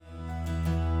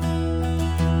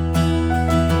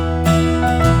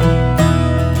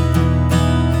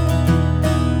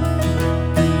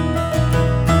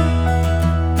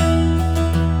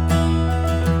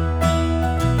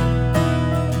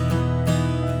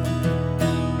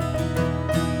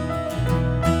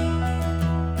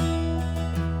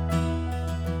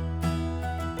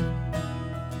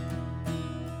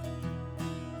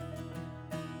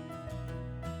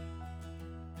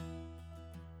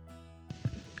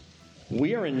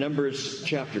We are in Numbers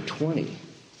chapter 20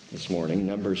 this morning,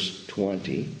 Numbers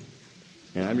 20.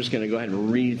 And I'm just going to go ahead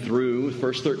and read through the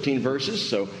first 13 verses.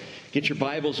 So get your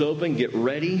Bibles open, get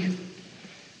ready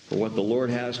for what the Lord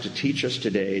has to teach us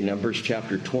today. Numbers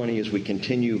chapter 20 as we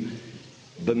continue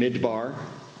Bamidbar.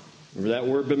 Remember that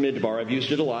word Bamidbar, I've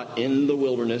used it a lot, in the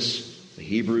wilderness. The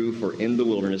Hebrew for in the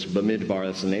wilderness, Bamidbar,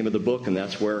 that's the name of the book, and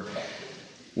that's where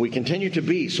we continue to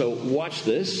be. So watch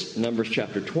this, Numbers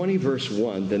chapter 20, verse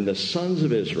 1. Then the sons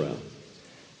of Israel,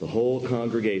 the whole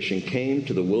congregation, came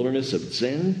to the wilderness of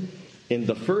Zin in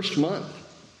the first month,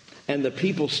 and the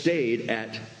people stayed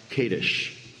at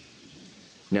Kadesh.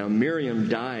 Now Miriam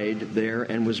died there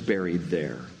and was buried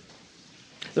there.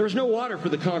 There was no water for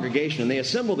the congregation, and they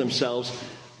assembled themselves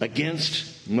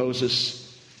against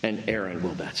Moses and Aaron.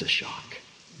 Well, that's a shock.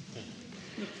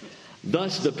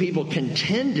 Thus the people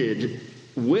contended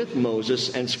with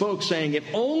Moses and spoke, saying, if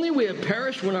only we had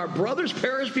perished when our brothers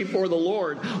perished before the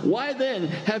Lord, why then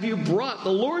have you brought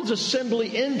the Lord's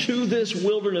assembly into this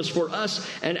wilderness for us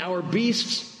and our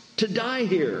beasts to die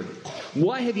here?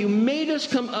 Why have you made us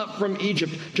come up from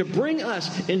Egypt to bring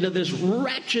us into this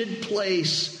wretched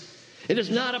place? It is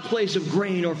not a place of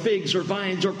grain or figs or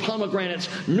vines or pomegranates,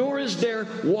 nor is there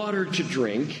water to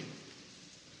drink.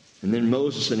 And then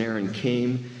Moses and Aaron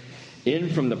came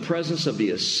in from the presence of the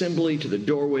assembly to the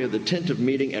doorway of the tent of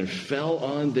meeting and fell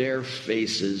on their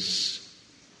faces.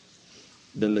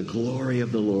 Then the glory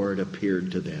of the Lord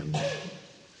appeared to them.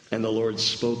 And the Lord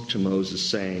spoke to Moses,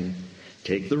 saying,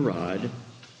 take the rod,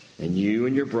 and you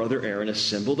and your brother Aaron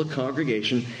assemble the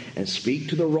congregation and speak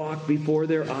to the rock before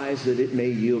their eyes that it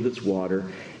may yield its water.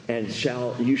 And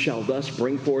you shall thus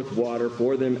bring forth water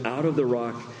for them out of the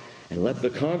rock, and let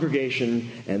the congregation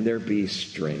and their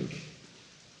beasts drink.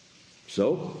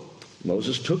 So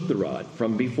Moses took the rod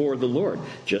from before the Lord,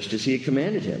 just as he had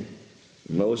commanded him.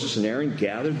 Moses and Aaron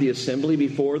gathered the assembly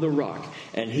before the rock,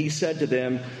 and he said to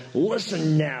them,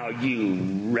 listen now,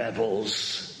 you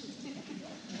rebels.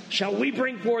 Shall we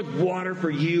bring forth water for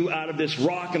you out of this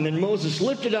rock? And then Moses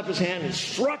lifted up his hand and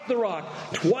struck the rock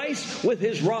twice with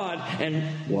his rod, and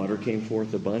water came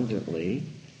forth abundantly,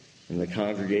 and the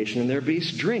congregation and their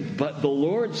beasts drink. But the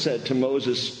Lord said to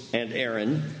Moses and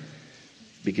Aaron,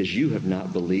 because you have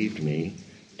not believed me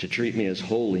to treat me as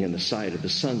holy in the sight of the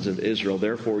sons of Israel,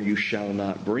 therefore you shall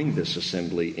not bring this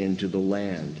assembly into the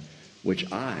land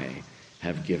which I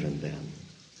have given them.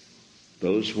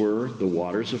 Those were the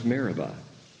waters of Meribah,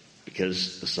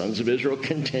 because the sons of Israel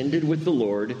contended with the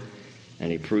Lord,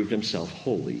 and he proved himself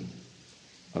holy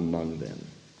among them.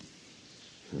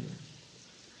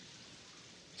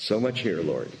 So much here,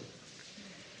 Lord.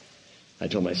 I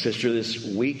told my sister this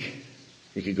week,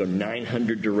 you could go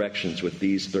 900 directions with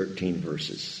these 13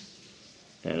 verses.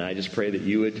 And I just pray that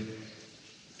you would,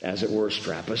 as it were,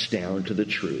 strap us down to the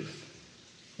truth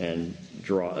and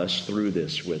draw us through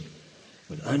this with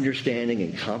understanding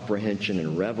and comprehension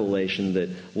and revelation that,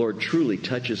 Lord, truly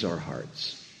touches our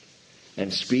hearts.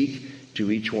 And speak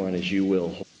to each one as you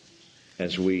will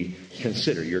as we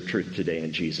consider your truth today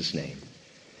in Jesus' name.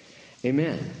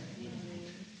 Amen.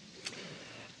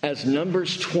 As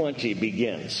Numbers 20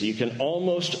 begins, you can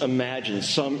almost imagine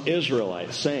some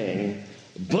Israelites saying,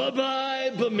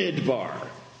 bye-bye, Bamidbar.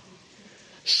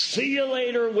 See you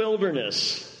later,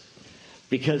 wilderness.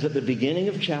 Because at the beginning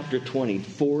of chapter 20,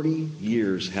 40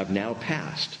 years have now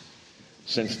passed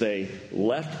since they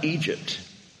left Egypt.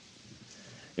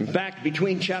 In fact,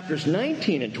 between chapters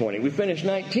 19 and 20, we finished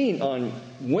 19 on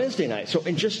Wednesday night. So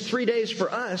in just 3 days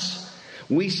for us,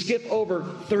 we skip over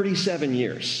 37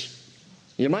 years.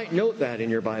 You might note that in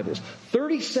your Bibles.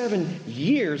 37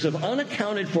 years of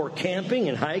unaccounted for camping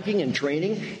and hiking and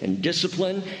training and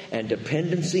discipline and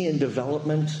dependency and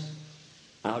development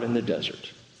out in the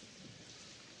desert.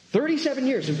 37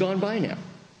 years have gone by now.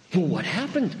 What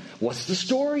happened? What's the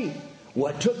story?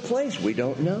 What took place? We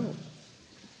don't know.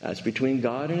 That's between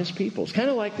God and his people. It's kind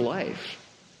of like life.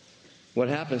 What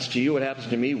happens to you, what happens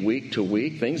to me week to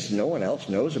week, things no one else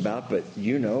knows about, but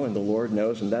you know and the Lord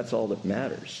knows, and that's all that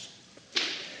matters.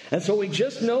 And so we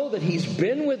just know that he's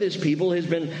been with his people, he's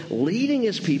been leading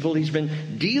his people, he's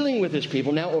been dealing with his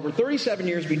people now over 37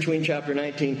 years between chapter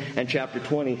 19 and chapter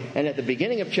 20. And at the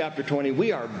beginning of chapter 20,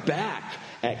 we are back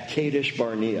at Kadesh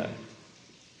Barnea.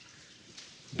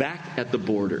 Back at the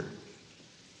border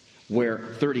where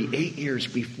 38 years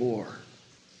before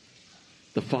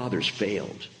the fathers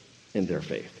failed in their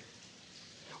faith.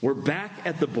 We're back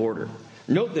at the border.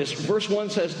 Note this, verse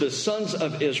 1 says, the sons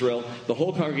of Israel, the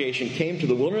whole congregation, came to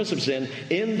the wilderness of Zin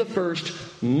in the first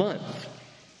month.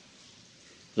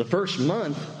 The first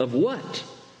month of what?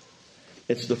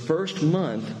 It's the first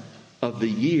month of the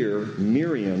year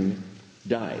Miriam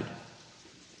died.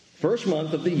 First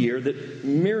month of the year that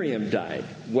Miriam died.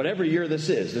 Whatever year this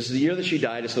is the year that she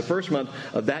died. It's the first month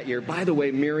of that year. By the way,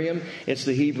 Miriam, it's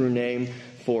the Hebrew name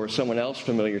for someone else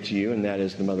familiar to you, and that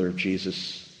is the mother of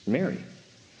Jesus, Mary.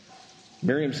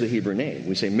 Miriam's the Hebrew name.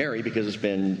 We say Mary because it's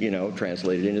been,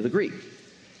 translated into the Greek.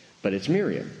 But it's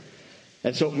Miriam.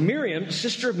 And so Miriam,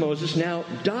 sister of Moses, now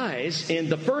dies in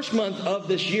the first month of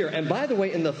this year. And by the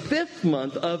way, in the 5th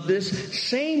month of this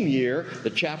same year, the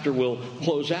chapter will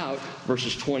close out,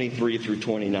 verses 23 through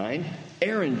 29,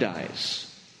 Aaron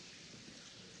dies.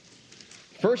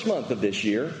 First month of this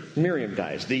year, Miriam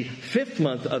dies. The 5th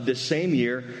month of this same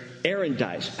year, Aaron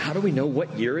dies. How do we know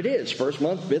what year it is? First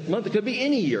month, 5th month? It could be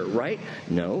any year, right?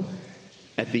 No.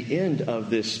 At the end of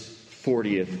this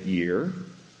 40th year,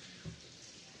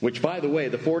 which, by the way,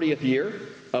 the 40th year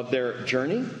of their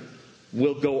journey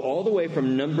will go all the way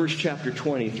from Numbers chapter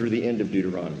 20 through the end of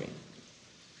Deuteronomy.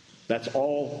 That's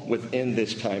all within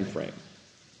this time frame.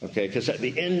 Okay, because at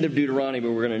the end of Deuteronomy,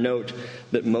 we're going to note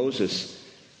that Moses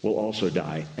will also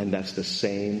die, and that's the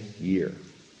same year.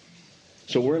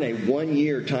 So we're in a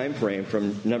 1-year time frame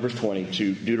from Numbers 20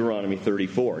 to Deuteronomy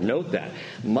 34. Note that.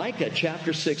 Micah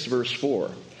chapter 6, verse 4.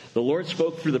 The Lord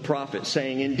spoke through the prophet,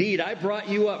 saying, "Indeed, I brought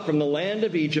you up from the land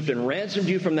of Egypt and ransomed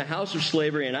you from the house of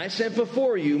slavery, and I sent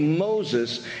before you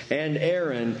Moses and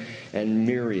Aaron and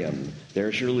Miriam."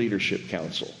 There's your leadership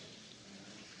council.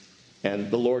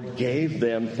 And the Lord gave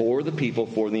them for the people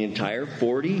for the entire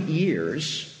 40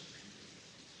 years.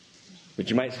 But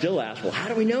you might still ask, well, how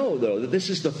do we know, though, that this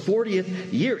is the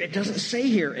 40th year? It doesn't say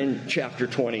here in chapter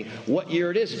 20 what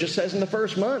year it is. It just says in the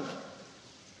first month.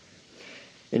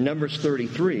 In Numbers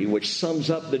 33, which sums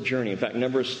up the journey. In fact,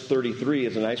 Numbers 33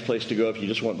 is a nice place to go if you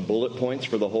just want bullet points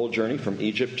for the whole journey from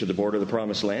Egypt to the border of the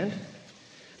Promised Land.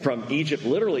 From Egypt,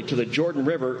 literally, to the Jordan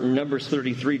River, Numbers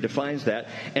 33 defines that.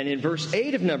 And in verse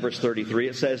 8 of Numbers 33,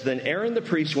 it says, "Then Aaron the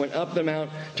priest went up the mount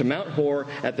to Mount Hor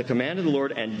at the command of the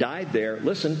Lord and died there,"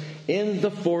 listen, "in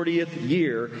the 40th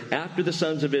year after the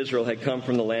sons of Israel had come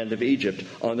from the land of Egypt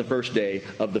on the first day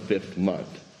of the 5th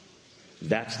month."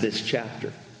 That's this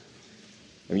chapter.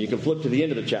 I mean, you can flip to the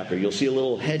end of the chapter. You'll see a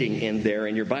little heading in there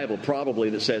in your Bible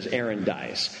probably that says Aaron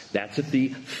dies. That's at the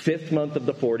 5th month of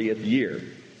the 40th year.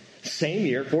 Same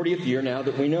year, 40th year now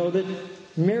that we know that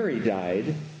Mary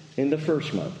died in the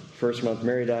first month. First month,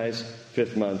 Mary dies.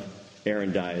 5th month,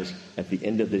 Aaron dies. At the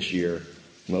end of this year,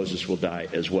 Moses will die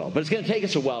as well. But it's going to take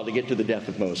us a while to get to the death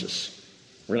of Moses.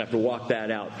 We're going to have to walk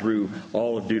that out through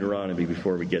all of Deuteronomy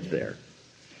before we get there.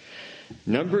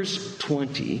 Numbers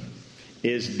 20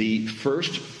 is the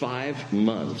first 5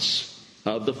 months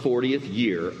of the 40th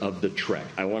year of the trek.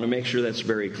 I want to make sure that's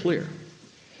very clear.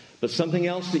 But something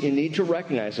else that you need to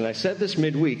recognize, and I said this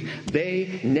midweek,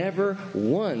 they never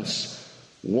once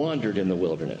wandered in the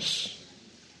wilderness.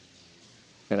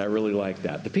 And I really like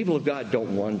that. The people of God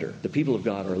don't wander. The people of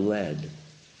God are led.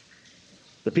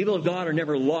 The people of God are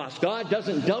never lost. God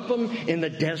doesn't dump them in the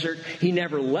desert. He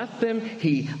never left them.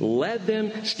 He led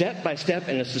them step by step,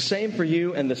 and it's the same for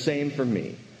you and the same for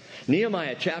me.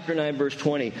 Nehemiah chapter 9 verse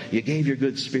 20, "You gave your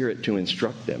good spirit to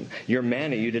instruct them. Your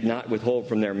manna you did not withhold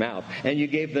from their mouth, and you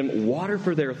gave them water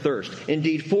for their thirst.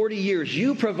 Indeed, 40 years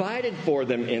you provided for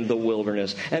them in the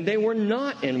wilderness, and they were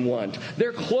not in want.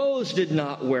 Their clothes did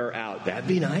not wear out." That'd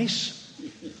be nice.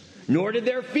 "Nor did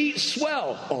their feet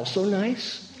swell." Also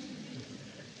nice.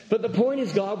 But the point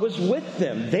is, God was with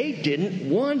them. They didn't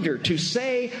wander.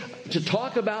 To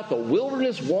talk about the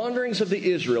wilderness wanderings of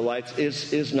the Israelites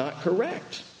is not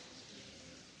correct.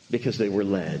 Because they were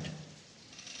led.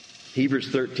 Hebrews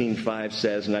 13:5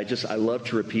 says, and I love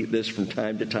to repeat this from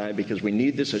time to time because we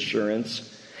need this assurance.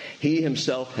 He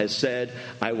himself has said,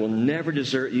 "I will never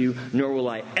desert you, nor will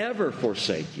I ever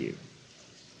forsake you."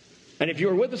 And if you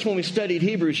were with us when we studied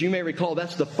Hebrews, you may recall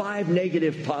that's the 5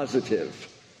 negative positive.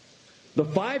 The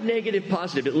 5 negative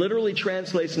positive, it literally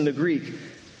translates in the Greek,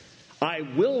 I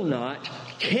will not,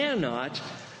 cannot,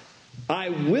 I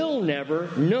will never,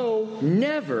 no,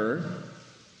 never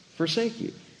forsake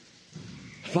you.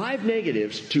 5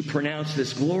 negatives to pronounce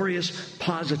this glorious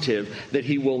positive that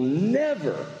he will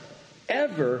never,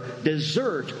 ever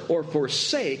desert or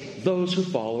forsake those who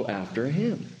follow after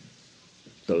him.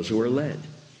 Those who are led.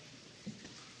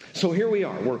 So here we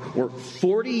are. We're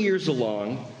 40 years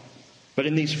along. But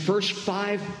in these first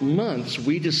 5 months,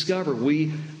 we discover,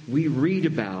 we read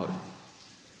about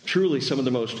truly some of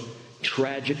the most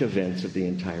tragic events of the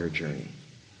entire journey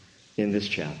in this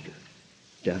chapter.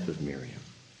 Death of Miriam.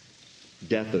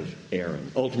 Death of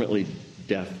Aaron. Ultimately,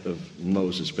 death of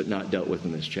Moses, but not dealt with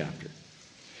in this chapter.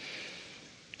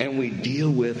 And we deal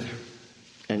with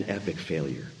an epic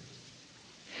failure.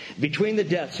 Between the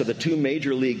deaths of the two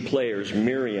major league players,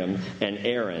 Miriam and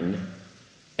Aaron,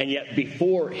 and yet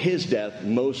before his death,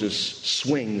 Moses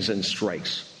swings and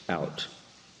strikes out.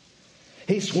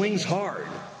 He swings hard.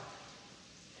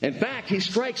 In fact, he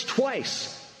strikes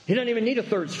twice. He doesn't even need a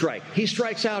third strike. He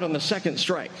strikes out on the second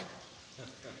strike.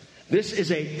 This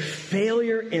is a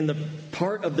failure in the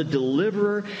part of the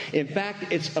deliverer. In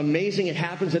fact, it's amazing. It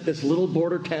happens at this little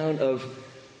border town of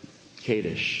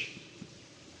Kadesh,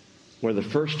 where the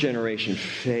first generation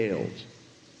failed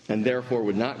and therefore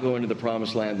would not go into the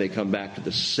promised land. They come back to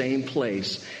the same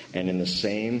place, and in the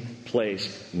same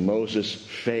place, Moses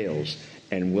fails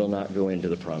and will not go into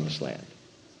the promised land.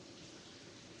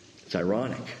 It's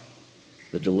ironic.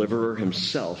 The deliverer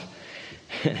himself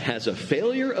has a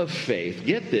failure of faith,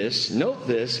 get this, note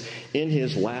this, in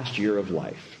his last year of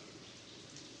life.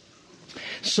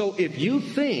 So if you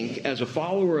think as a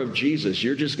follower of Jesus,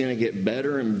 you're just going to get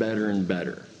better and better and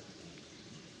better,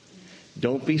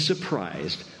 don't be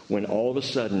surprised when all of a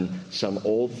sudden some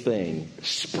old thing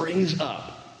springs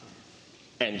up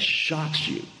and shocks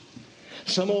you.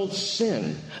 Some old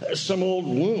sin, some old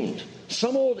wound,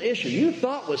 some old issue you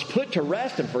thought was put to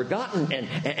rest and forgotten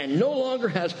and no longer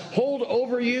has hold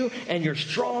over you, and you're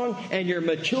strong and you're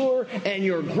mature and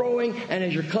you're growing, and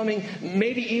as you're coming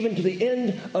maybe even to the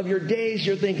end of your days,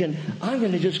 you're thinking, I'm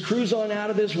going to just cruise on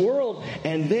out of this world,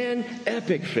 and then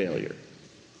epic failure.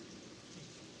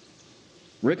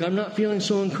 Rick, I'm not feeling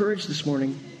so encouraged this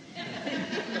morning.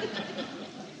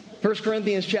 1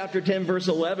 Corinthians chapter 10, verse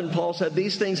 11, Paul said,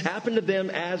 these things happened to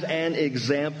them as an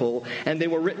example, and they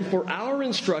were written for our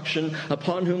instruction,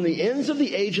 upon whom the ends of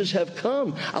the ages have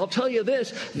come. I'll tell you this,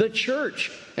 the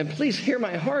church, and please hear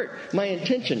my heart, my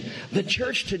intention, the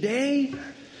church today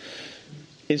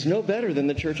is no better than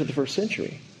the church of the first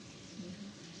century.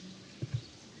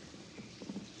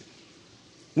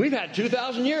 We've had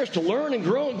 2,000 years to learn and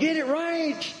grow and get it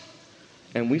right.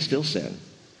 And we still sin.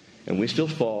 And we still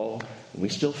fall. And we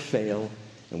still fail.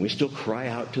 And we still cry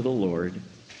out to the Lord.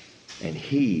 And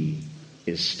He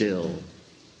is still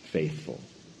faithful.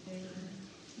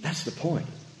 That's the point.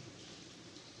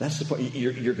 That's the point.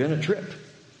 You're going to trip.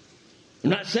 I'm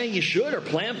not saying you should or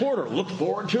plan for it or look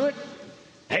forward to it.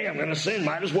 Hey, I'm going to sin.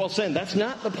 Might as well sin. That's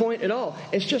not the point at all.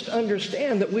 It's just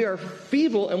understand that we are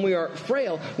feeble and we are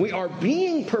frail. We are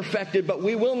being perfected, but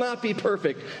we will not be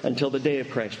perfect until the day of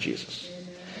Christ Jesus.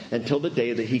 Until the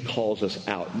day that He calls us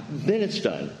out. Then it's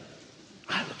done.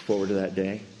 I look forward to that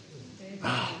day.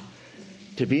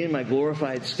 To be in my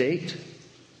glorified state.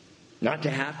 Not to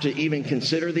have to even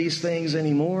consider these things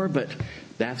anymore, but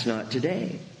that's not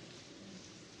today.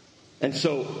 And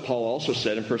so Paul also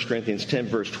said in 1 Corinthians 10,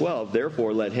 verse 12,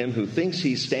 therefore let him who thinks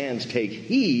he stands take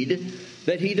heed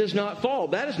that he does not fall.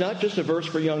 That is not just a verse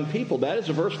for young people. That is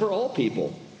a verse for all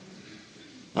people.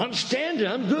 I'm standing.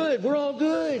 I'm good. We're all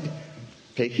good.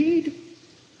 Take heed.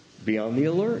 Be on the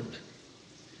alert.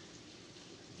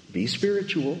 Be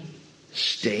spiritual.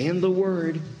 Stay in the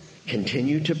Word.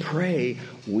 Continue to pray.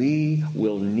 We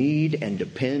will need and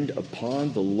depend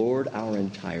upon the Lord our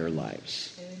entire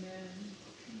lives.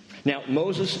 Now,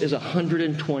 Moses is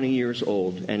 120 years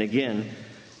old, and again,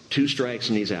 2 strikes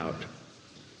and he's out.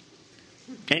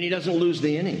 And he doesn't lose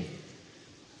the inning.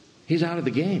 He's out of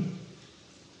the game.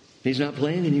 He's not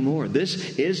playing anymore.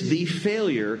 This is the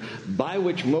failure by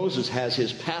which Moses has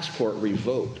his passport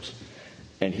revoked,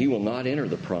 and he will not enter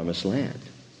the promised land.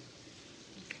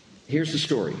 Here's the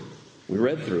story. We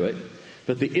read through it,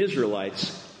 but the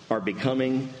Israelites are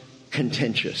becoming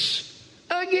contentious.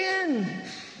 Again!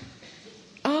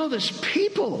 Oh, this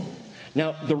people.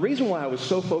 Now, the reason why I was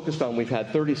so focused on we've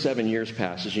had 37 years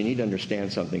pass is you need to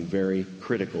understand something very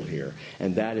critical here.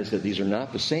 And that is that these are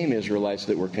not the same Israelites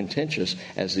that were contentious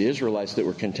as the Israelites that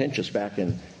were contentious back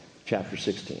in chapter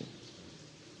 16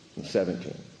 and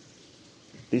 17.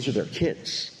 These are their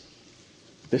kids.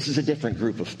 This is a different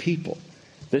group of people.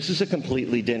 This is a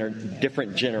completely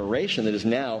different generation that is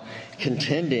now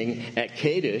contending at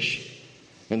Kadesh.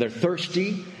 And they're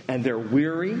thirsty and they're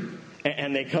weary.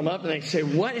 And they come up and they say,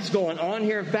 what is going on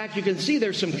here? In fact, you can see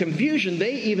there's some confusion.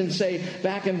 They even say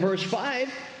back in verse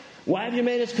 5, why have you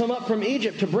made us come up from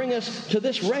Egypt to bring us to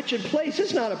this wretched place?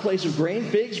 It's not a place of grain,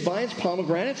 figs, vines,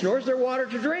 pomegranates, nor is there water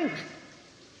to drink.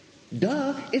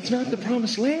 Duh, it's not the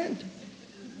promised land.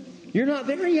 You're not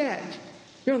there yet.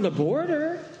 You're on the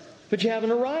border, but you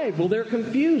haven't arrived. Well, they're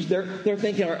confused. They're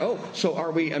thinking, oh, so are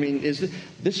we,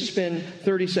 this has been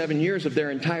 37 years of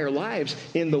their entire lives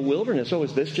in the wilderness. Oh,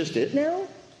 is this just it now?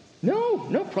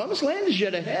 No, promised land is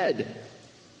yet ahead.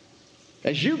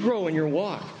 As you grow in your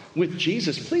walk with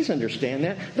Jesus, please understand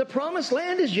that. The promised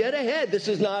land is yet ahead. This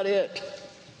is not it.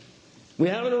 We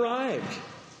haven't arrived.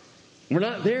 We're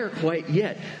not there quite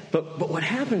yet. But what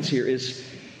happens here is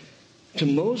to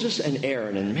Moses and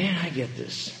Aaron, and man, I get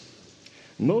this.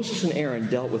 Moses and Aaron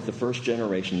dealt with the first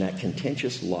generation, that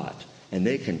contentious lot. And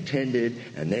they contended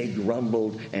and they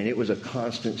grumbled, and it was a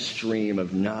constant stream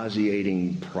of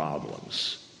nauseating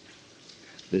problems.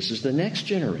 This is the next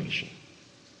generation.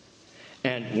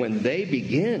 And when they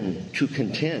begin to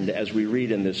contend, as we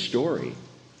read in this story,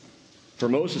 for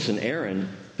Moses and Aaron,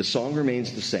 the song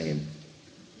remains the same.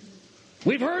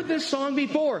 We've heard this song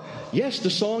before. Yes, the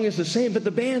song is the same, but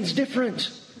the band's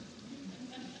different.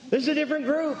 This is a different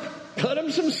group. Cut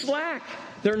them some slack.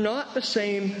 They're not the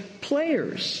same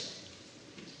players.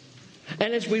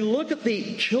 And as we look at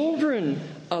the children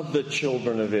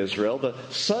of Israel, the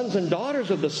sons and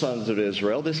daughters of the sons of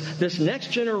Israel, this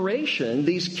next generation,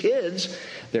 these kids,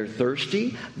 they're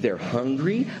thirsty, they're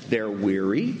hungry, they're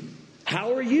weary.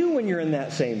 How are you when you're in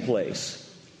that same place?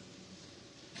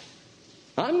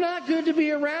 I'm not good to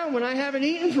be around when I haven't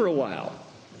eaten for a while.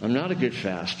 I'm not a good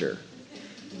faster.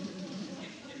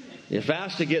 You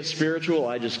fast to get spiritual,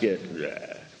 I just get...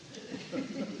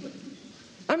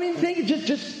 I mean, think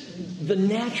just the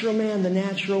natural man, the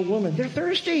natural woman. They're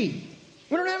thirsty.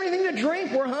 We don't have anything to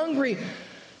drink. We're hungry.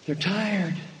 They're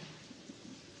tired.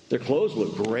 Their clothes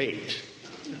look great.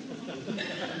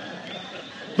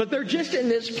 But they're just in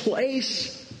this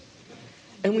place.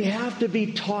 And we have to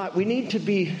be taught. We need to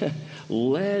be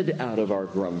led out of our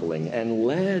grumbling and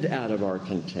led out of our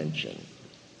contention.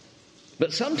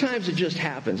 But sometimes it just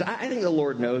happens. I think the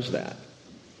Lord knows that.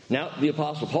 Now, the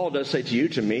Apostle Paul does say to you,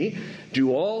 to me,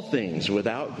 do all things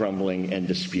without grumbling and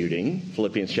disputing,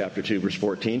 Philippians chapter 2, verse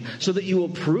 14, so that you will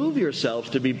prove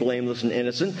yourselves to be blameless and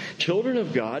innocent, children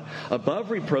of God,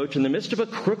 above reproach, in the midst of a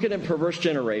crooked and perverse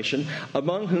generation,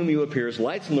 among whom you appear as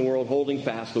lights in the world, holding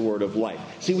fast the word of life.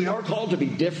 See, we are called to be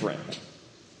different.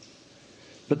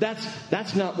 But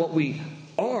that's not what we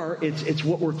are. It's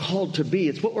what we're called to be.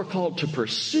 It's what we're called to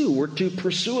pursue. We're to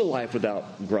pursue a life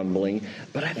without grumbling.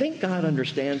 But I think God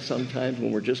understands sometimes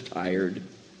when we're just tired.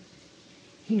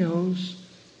 He knows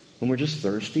when we're just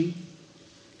thirsty.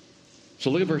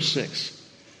 So look at verse 6.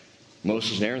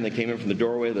 Moses and Aaron, they came in from the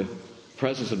doorway of the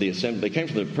presence of the assembly. They came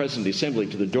from the presence of the assembly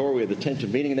to the doorway of the tent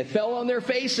of meeting, and they fell on their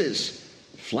faces.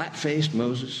 Flat-faced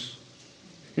Moses.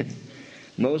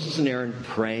 Moses and Aaron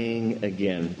praying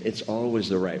again. It's always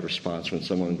the right response when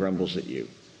someone grumbles at you.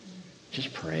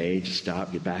 Just pray, just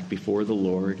stop, get back before the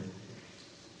Lord.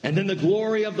 And then the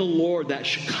glory of the Lord, that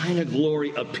Shekinah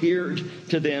glory, appeared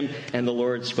to them, and the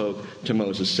Lord spoke to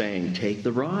Moses, saying, take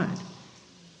the rod.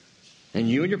 And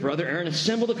you and your brother Aaron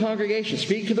assemble the congregation.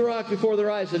 Speak to the rock before their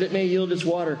eyes, that it may yield its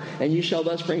water. And you shall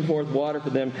thus bring forth water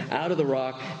for them out of the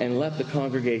rock, and let the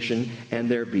congregation, and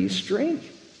there be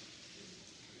strength.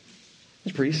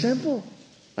 It's pretty simple.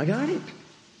 I got it.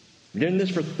 I'm doing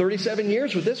this for 37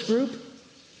 years with this group.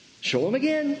 Show them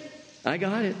again. I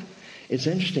got it. It's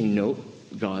interesting. Note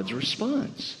God's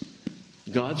response.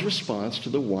 God's response to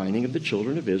the whining of the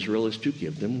children of Israel is to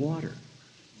give them water.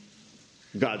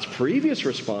 God's previous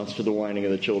response to the whining of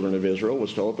the children of Israel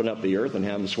was to open up the earth and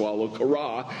have them swallow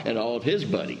Korah and all of his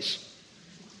buddies.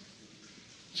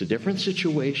 It's a different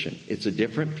situation. It's a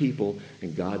different people,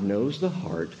 and God knows the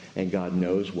heart, and God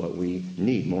knows what we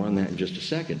need. More on that in just a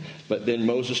second. But then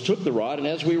Moses took the rod, and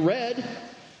as we read,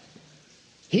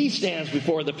 he stands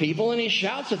before the people, and he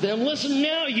shouts at them, listen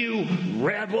now, you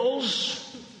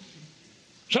rebels.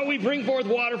 Shall we bring forth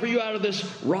water for you out of this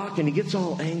rock? And he gets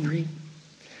all angry,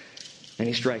 and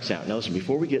he strikes out. Now listen,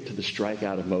 before we get to the strike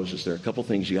out of Moses, there are a couple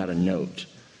things you got to note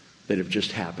that have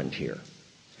just happened here.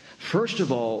 First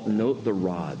of all, note the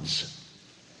rods.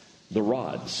 The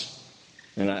rods.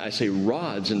 And I say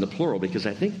rods in the plural because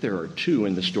I think there are two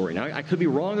in the story. Now, I could be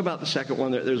wrong about the second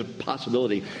one. There's a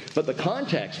possibility. But the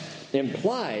context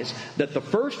implies that the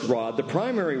first rod, the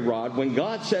primary rod, when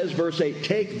God says, verse 8,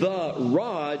 take the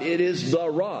rod, it is the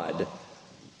rod.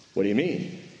 What do you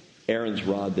mean? Aaron's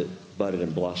rod that budded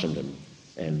and blossomed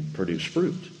and produced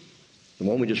fruit. The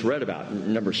one we just read about,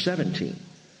 number 17.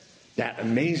 That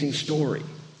amazing story.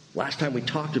 Last time we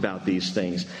talked about these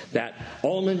things, that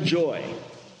almond joy,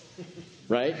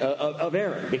 right, of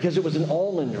Aaron, because it was an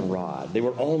almond rod. They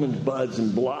were almond buds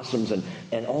and blossoms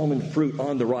and almond fruit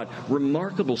on the rod.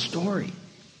 Remarkable story.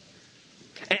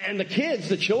 And the kids,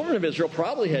 the children of Israel,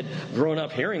 probably had grown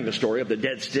up hearing the story of the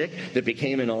dead stick that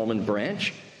became an almond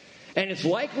branch. And it's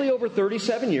likely over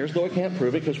 37 years, though I can't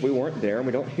prove it because we weren't there and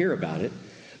we don't hear about it,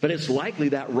 but it's likely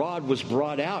that rod was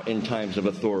brought out in times of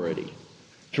authority.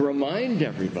 To remind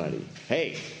everybody,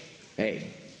 hey,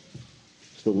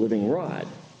 it's the living rod.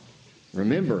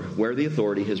 Remember where the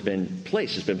authority has been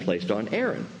placed on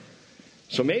Aaron.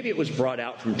 So maybe it was brought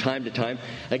out from time to time.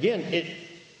 Again, it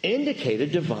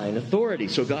indicated divine authority.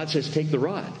 So God says, take the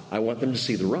rod. I want them to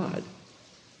see the rod.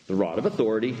 The rod of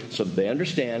authority, so that they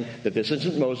understand that this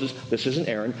isn't Moses, this isn't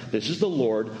Aaron, this is the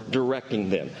Lord directing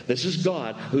them. This is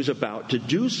God who's about to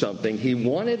do something. He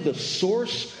wanted the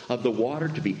source of the water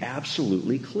to be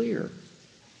absolutely clear.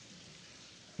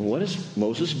 And what does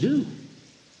Moses do?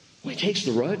 Well, he takes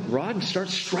the rod and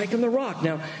starts striking the rock.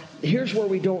 Now, here's where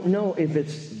we don't know if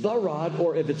it's the rod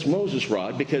or if it's Moses'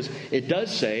 rod, because it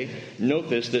does say, note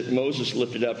this, that Moses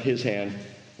lifted up his hand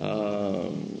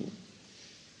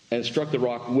and struck the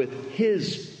rock with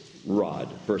his rod,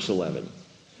 verse 11.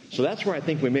 So that's where I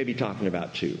think we may be talking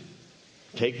about too.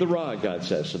 Take the rod, God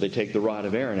says. So they take the rod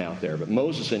of Aaron out there. But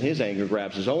Moses in his anger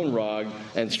grabs his own rod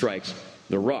and strikes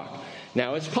the rock.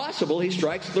 Now it's possible he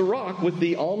strikes the rock with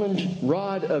the almond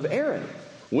rod of Aaron,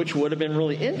 which would have been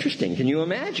really interesting. Can you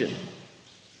imagine?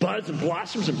 Buds and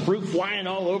blossoms and fruit flying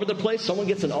all over the place. Someone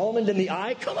gets an almond in the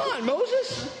eye. Come on,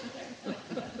 Moses.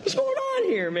 What's going on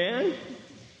here, man?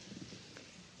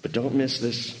 But don't miss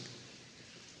this.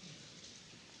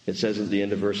 It says at the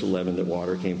end of verse 11 that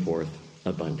water came forth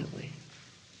abundantly,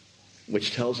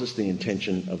 which tells us the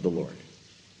intention of the Lord.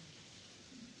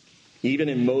 Even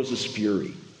in Moses'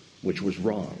 fury, which was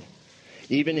wrong,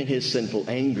 even in his sinful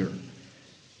anger,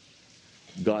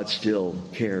 God still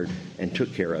cared and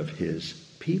took care of his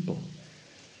people.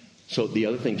 So the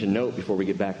other thing to note before we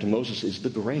get back to Moses is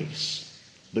the grace.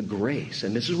 The grace.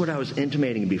 And this is what I was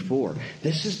intimating before.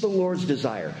 This is the Lord's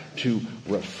desire, to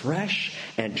refresh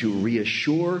and to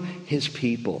reassure his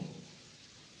people.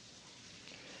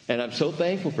 And I'm so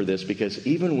thankful for this, because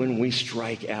even when we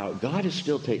strike out, God is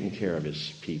still taking care of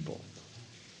his people.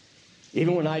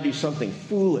 Even when I do something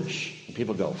foolish,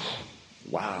 people go,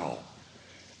 wow,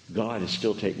 God is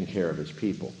still taking care of his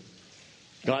people.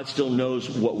 God still knows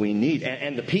what we need.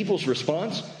 And the people's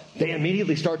response, they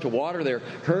immediately start to water their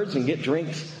herds and get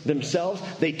drinks themselves.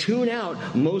 They tune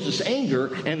out Moses'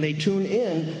 anger and they tune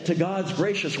in to God's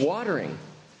gracious watering.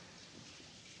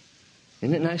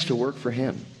 Isn't it nice to work for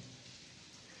him?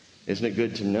 Isn't it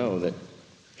good to know that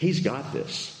he's got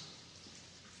this?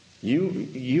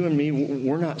 You and me,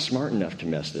 we're not smart enough to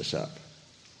mess this up.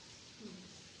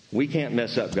 We can't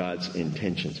mess up God's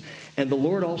intentions. And the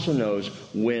Lord also knows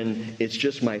when it's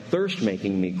just my thirst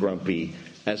making me grumpy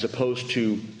as opposed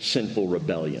to sinful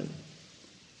rebellion,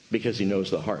 because he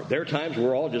knows the heart. There are times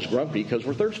we're all just grumpy because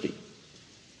we're thirsty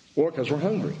or because we're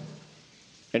hungry.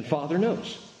 And Father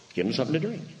knows. Give him something to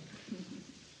drink.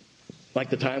 Like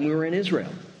the time we were in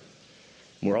Israel.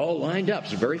 We're all lined up.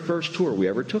 It's the very first tour we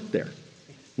ever took there.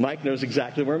 Mike knows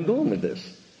exactly where I'm going with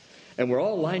this. And we're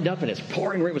all lined up, and it's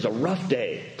pouring rain. It was a rough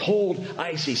day. Cold,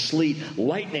 icy sleet,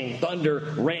 lightning,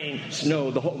 thunder, rain, snow.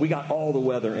 We got all the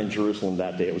weather in Jerusalem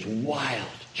that day. It was wild.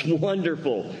 It's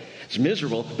wonderful. It's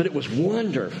miserable, but it was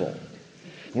wonderful.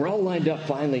 We're all lined up,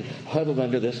 finally huddled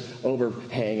under this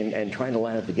overhang and trying to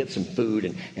line up to get some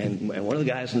food. And one of the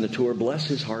guys in the tour, bless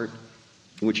his heart,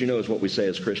 which you know is what we say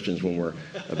as Christians when we're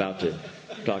about to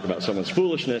talk about someone's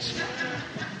foolishness.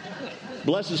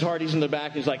 Bless his heart, he's in the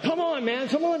back. He's like, come on, man.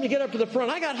 Someone let me get up to the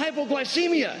front. I got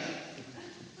hypoglycemia.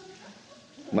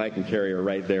 Mike and Carrie are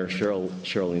right there. Cheryl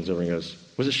leans over and goes,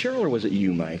 was it Cheryl or was it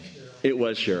you, Mike? It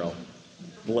was Cheryl.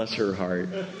 Bless her heart.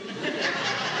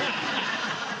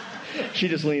 She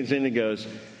just leans in and goes,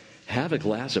 have a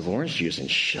glass of orange juice and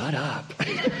shut up.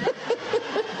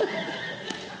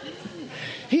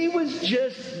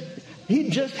 He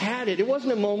just had it. It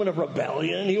wasn't a moment of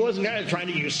rebellion. He wasn't trying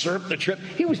to usurp the trip.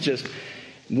 He was just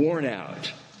worn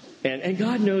out. And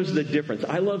God knows the difference.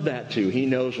 I love that too. He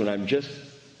knows when I'm just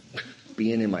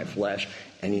being in my flesh,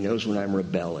 and he knows when I'm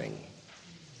rebelling.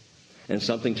 And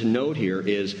something to note here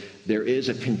is there is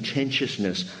a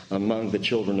contentiousness among the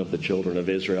children of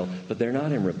Israel, but they're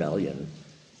not in rebellion.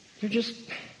 They just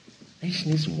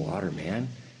need some water, man.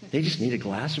 They just need a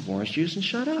glass of orange juice and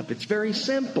shut up. It's very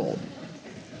simple.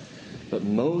 But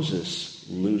Moses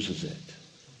loses it.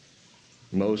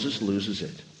 Moses loses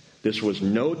it. This was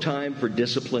no time for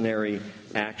disciplinary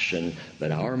action,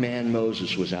 but our man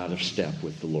Moses was out of step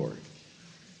with the Lord.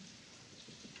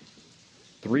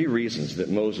 3 reasons that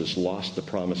Moses lost the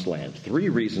promised land. 3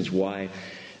 reasons why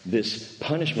this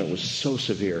punishment was so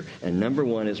severe. And number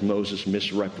 1 is Moses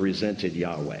misrepresented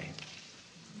Yahweh.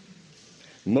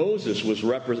 Moses was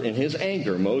in his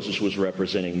anger, Moses was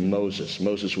representing Moses.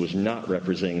 Moses was not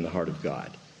representing the heart of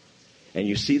God. And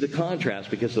you see the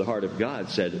contrast, because the heart of God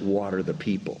said, water the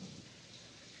people.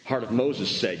 Heart of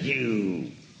Moses said,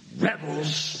 you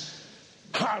rebels,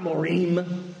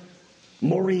 ha-morim,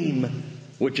 morim,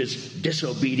 which is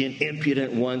disobedient,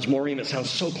 impudent ones. Morim, it sounds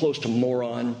so close to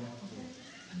moron.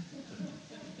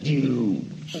 You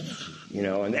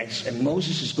know, and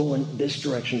Moses is going this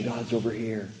direction, God's over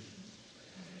here.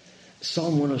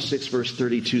 Psalm 106 verse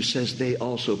 32 says they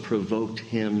also provoked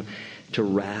him to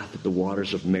wrath at the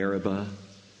waters of Meribah,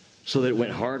 so that it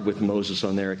went hard with Moses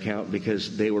on their account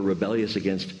because they were rebellious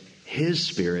against his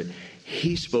spirit.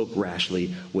 He spoke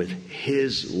rashly with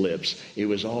his lips. It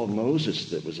was all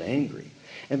Moses that was angry.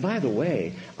 And by the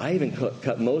way, I even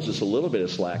cut Moses a little bit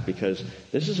of slack because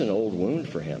this is an old wound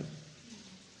for him.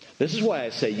 This is why I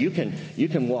say you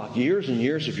can walk years and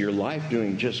years of your life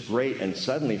doing just great and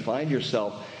suddenly find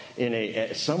yourself in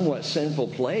a somewhat sinful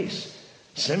place.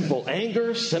 Sinful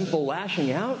anger, sinful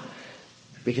lashing out,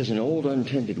 because an old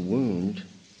untended wound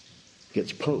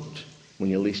gets poked when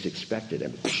you least expect it.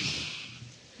 And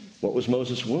what was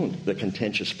Moses' wound? The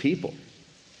contentious people.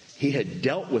 He had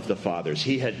dealt with the fathers.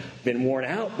 He had been worn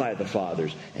out by the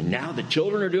fathers. And now the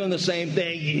children are doing the same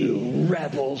thing. You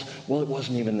rebels. Well, it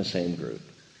wasn't even the same group.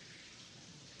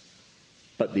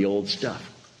 But the old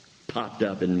stuff popped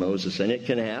up in Moses, and it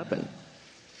can happen.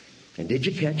 And did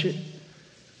you catch it?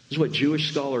 This is what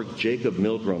Jewish scholar Jacob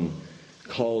Milgram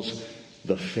calls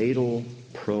the fatal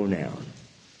pronoun.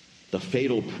 The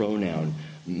fatal pronoun.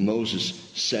 Moses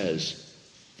says,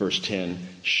 verse 10,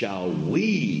 shall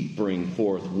we bring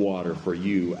forth water for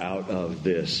you out of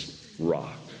this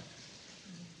rock?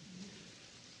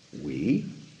 We?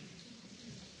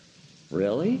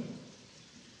 Really?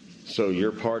 So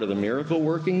you're part of the miracle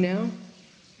working now?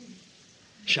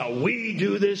 Shall we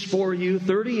do this for you?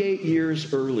 38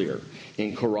 years earlier,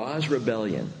 in Korah's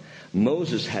rebellion,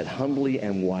 Moses had humbly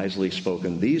and wisely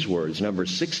spoken these words.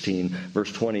 Numbers 16,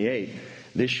 verse 28.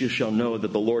 This you shall know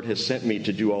that the Lord has sent me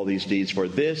to do all these deeds, for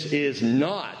this is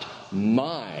not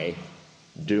my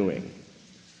doing.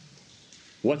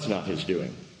 What's not his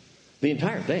doing? The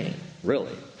entire thing,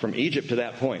 really, from Egypt to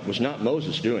that point, was not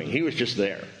Moses' doing. He was just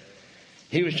there.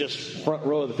 He was just front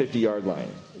row of the 50-yard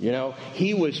line. You know,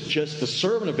 he was just the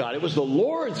servant of God. It was the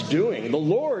Lord's doing. The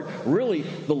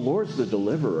Lord's the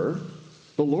deliverer.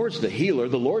 The Lord's the healer.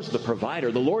 The Lord's the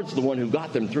provider. The Lord's the one who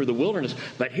got them through the wilderness.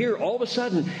 But here, all of a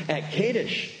sudden, at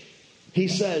Kadesh, he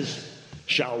says,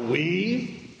 shall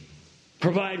we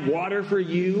provide water for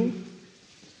you?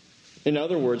 In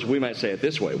other words, we might say it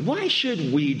this way. Why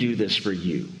should we do this for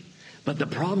you? But the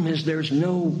problem is there's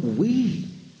no we.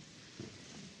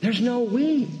 There's no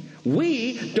we.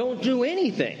 We don't do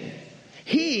anything.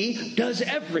 He does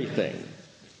everything.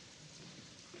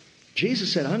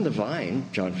 Jesus said, I'm the vine,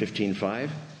 John 15:5.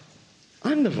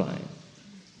 I'm the vine.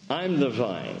 I'm the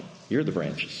vine. You're the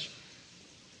branches.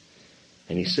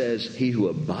 And he says, he who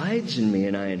abides in me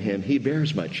and I in him, he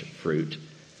bears much fruit.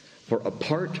 For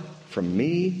apart from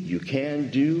me, you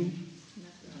can do...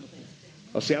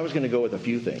 Oh, see, I was going to go with a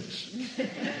few things.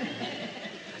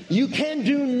 You can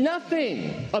do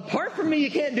nothing. Apart from me, you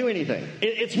can't do anything.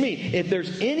 It's me. If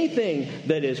there's anything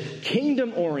that is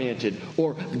kingdom-oriented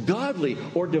or godly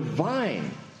or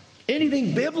divine,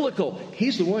 anything biblical,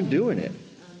 he's the one doing it.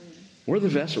 We're the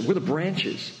vessel. We're the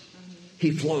branches.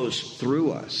 He flows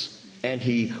through us. And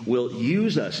he will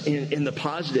use us in the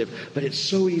positive. But it's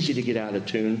so easy to get out of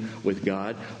tune with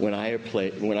God when I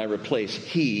replace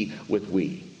he with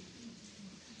we.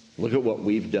 Look at what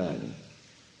we've done.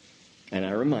 And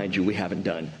I remind you, we haven't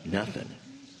done nothing.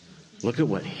 Look at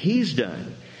what he's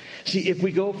done. See, if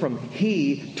we go from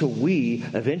he to we,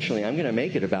 eventually I'm going to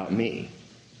make it about me.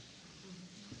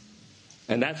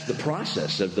 And that's the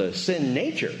process of the sin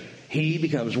nature. He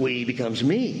becomes we, becomes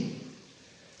me.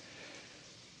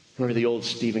 Remember the old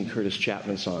Stephen Curtis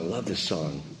Chapman song? Love this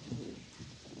song.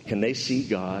 Can they see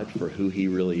God for who he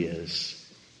really is?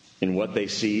 In what they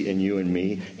see in you and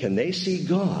me? Can they see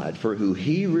God for who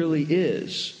he really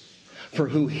is? For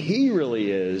who he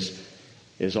really is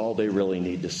all they really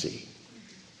need to see.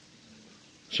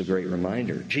 It's a great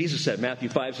reminder. Jesus said, Matthew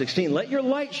 5:16, let your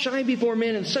light shine before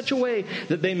men in such a way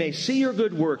that they may see your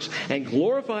good works and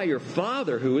glorify your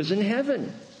Father who is in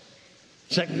heaven.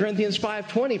 2 Corinthians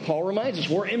 5:20, Paul reminds us,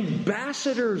 we're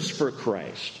ambassadors for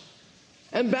Christ.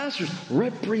 Ambassadors,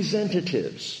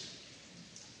 representatives.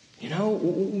 You know,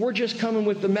 we're just coming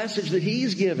with the message that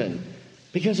he's given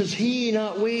because it's he,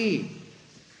 not we.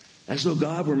 As though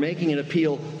God were making an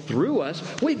appeal through us,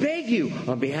 we beg you,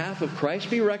 on behalf of Christ,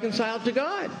 be reconciled to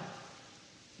God.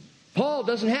 Paul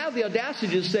doesn't have the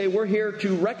audacity to say, we're here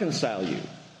to reconcile you.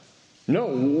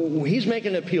 No, he's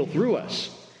making an appeal through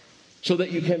us so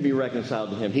that you can be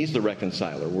reconciled to him. He's the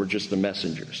reconciler. We're just the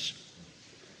messengers.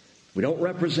 We don't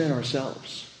represent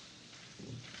ourselves.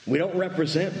 We don't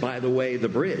represent, by the way, the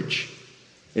Bridge.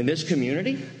 In this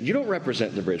community, you don't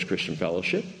represent the Bridge Christian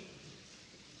Fellowship.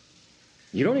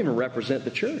 You don't even represent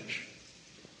the church.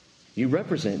 You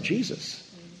represent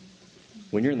Jesus.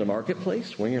 When you're in the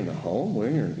marketplace, when you're in the home,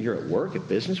 when you're at work, at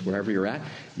business, wherever you're at,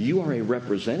 you are a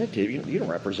representative. You don't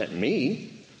represent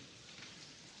me.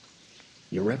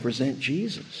 You represent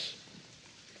Jesus.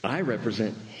 I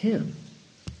represent him.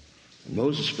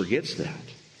 Moses forgets that.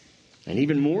 And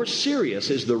even more serious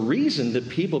is the reason that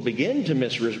people begin to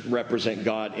misrepresent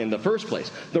God in the first place.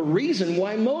 The reason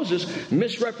why Moses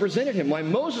misrepresented him, why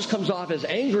Moses comes off as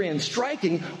angry and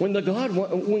striking when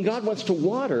God wants to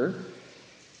water,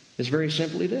 is very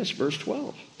simply this. Verse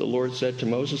 12. The Lord said to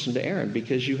Moses and to Aaron,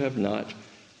 because you have not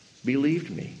believed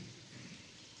me,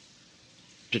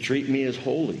 to treat me as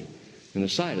holy in the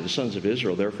sight of the sons of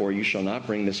Israel, therefore you shall not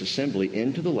bring this assembly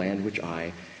into the land which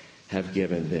I have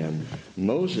given them.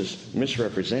 Moses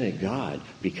misrepresented God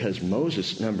because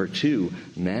Moses, number 2,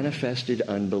 manifested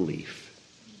unbelief.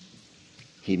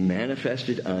 He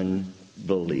manifested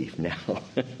unbelief. Now,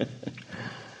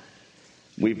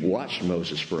 we've watched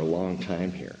Moses for a long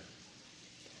time here.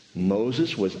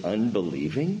 Moses was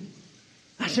unbelieving?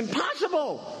 That's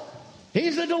impossible.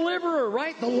 He's the deliverer,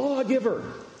 right? The lawgiver.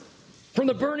 From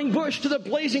the burning bush to the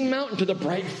blazing mountain to the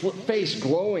bright face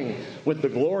glowing with the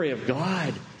glory of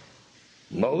God.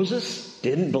 Moses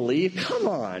didn't believe? Come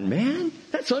on, man.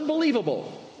 That's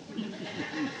unbelievable.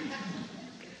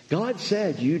 God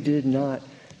said, you did not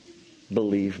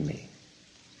believe me.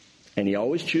 And he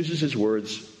always chooses his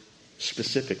words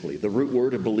specifically. The root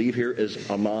word of believe here is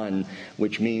aman,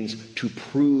 which means to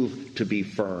prove to be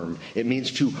firm. It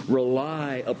means to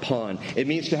rely upon. It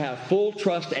means to have full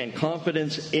trust and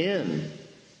confidence in.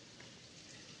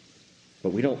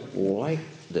 But we don't like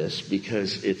this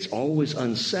because it's always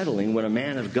unsettling when a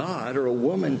man of God or a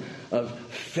woman of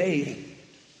faith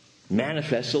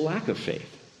manifests a lack of faith.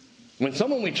 When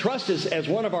someone we trust as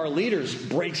one of our leaders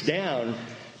breaks down,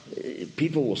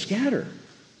 people will scatter.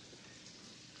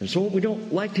 And so we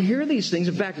don't like to hear these things.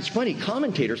 In fact, it's funny.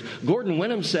 Commentators, Gordon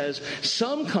Wenham says,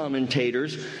 some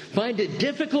commentators find it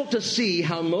difficult to see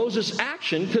how Moses'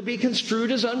 action could be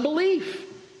construed as unbelief.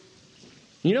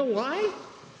 You know why?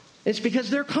 It's because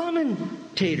they're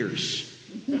commentators.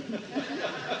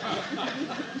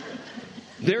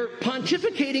 They're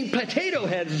pontificating potato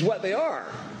heads is what they are.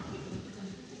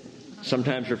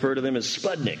 Sometimes refer to them as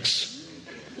Spudniks.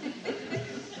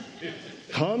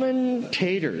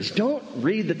 Commentators. Don't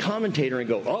read the commentator and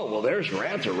go, oh, well, there's your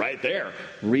answer right there.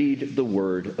 Read the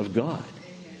Word of God.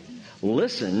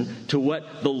 Listen to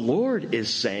what the Lord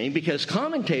is saying, because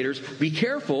commentators, be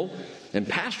careful, and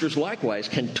pastors likewise,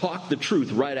 can talk the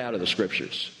truth right out of the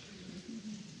Scriptures.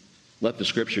 Let the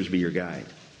Scriptures be your guide.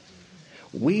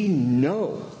 We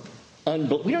know, we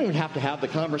don't even have to have the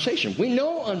conversation. We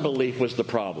know unbelief was the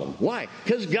problem. Why?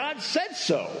 Because God said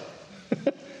so.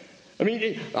 I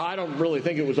mean, I don't really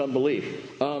think it was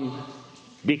unbelief.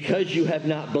 Because you have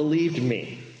not believed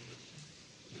me.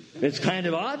 It's kind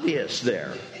of obvious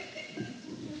there.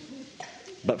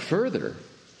 But further,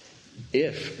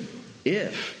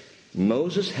 if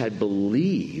Moses had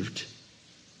believed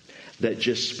that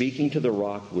just speaking to the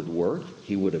rock would work,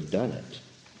 he would have done it.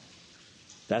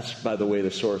 That's, by the way,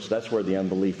 the source. That's where the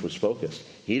unbelief was focused.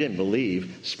 He didn't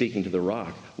believe speaking to the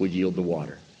rock would yield the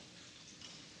water.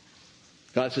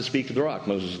 God said, speak to the rock.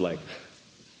 Moses is like,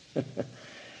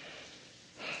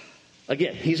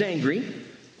 again, he's angry.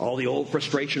 All the old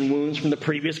frustration wounds from the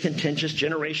previous contentious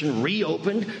generation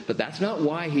reopened. But that's not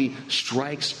why he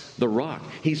strikes the rock.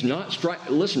 He's not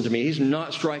listen to me. He's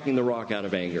not striking the rock out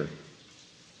of anger.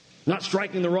 Not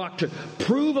striking the rock to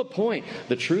prove a point.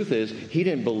 The truth is, he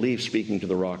didn't believe speaking to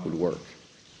the rock would work.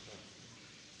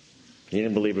 He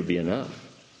didn't believe it would be enough.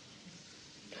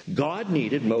 God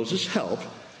needed Moses' help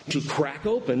to crack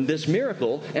open this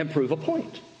miracle and prove a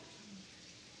point.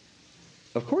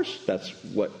 Of course,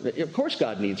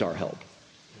 God needs our help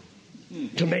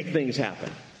to make things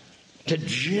happen, to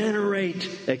generate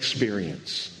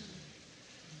experience.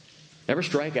 Ever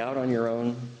strike out on your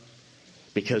own?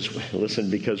 Because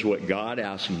what God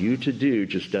asks you to do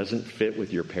just doesn't fit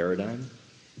with your paradigm?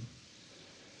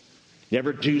 You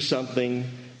ever do something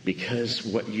because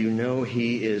what you know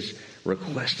he is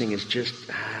requesting is just,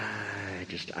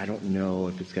 I don't know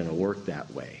if it's going to work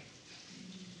that way.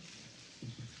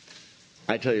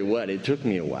 I tell you what, it took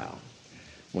me a while.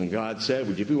 When God said,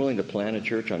 would you be willing to plant a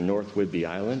church on North Whidbey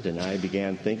Island? And I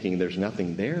began thinking, there's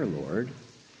nothing there, Lord.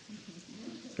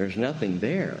 There's nothing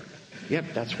there.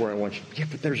 Yep, that's where I want you. Yeah,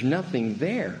 but there's nothing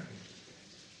there.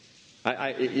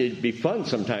 It'd be fun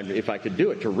sometime if I could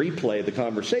do it, to replay the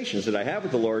conversations that I had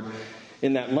with the Lord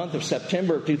in that month of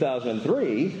September of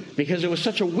 2003, because it was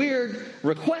such a weird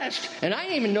request, and I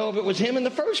didn't even know if it was him in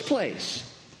the first place.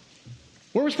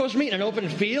 Where were we supposed to meet? In an open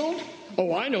field?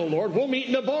 Oh, I know, Lord. We'll meet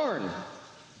in a barn.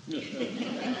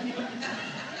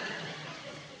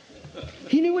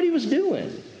 He knew what he was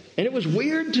doing. And it was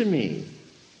weird to me.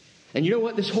 And you know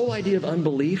what? This whole idea of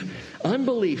unbelief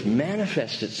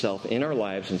manifests itself in our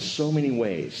lives in so many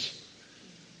ways.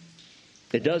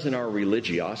 It does in our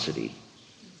religiosity.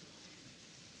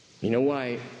 You know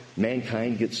why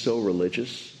mankind gets so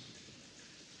religious?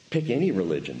 Pick any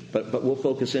religion, but we'll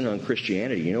focus in on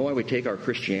Christianity. You know why we take our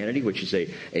Christianity, which is a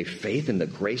faith in the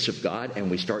grace of God, and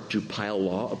we start to pile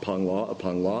law upon law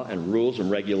upon law and rules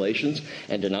and regulations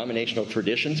and denominational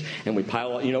traditions, and we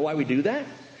pile. You know why we do that?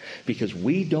 Because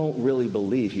we don't really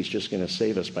believe He's just going to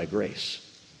save us by grace.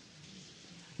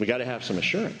 We got to have some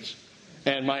assurance.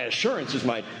 And my assurance is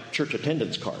my church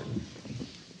attendance card.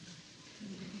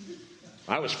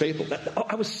 I was faithful.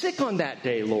 I was sick on that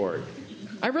day, Lord.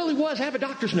 I really was. I have a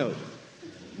doctor's note.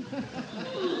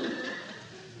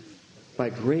 By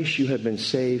grace you have been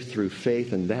saved through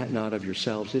faith, and that not of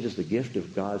yourselves. It is the gift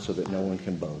of God so that no one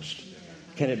can boast.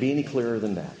 Can it be any clearer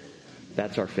than that?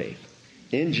 That's our faith.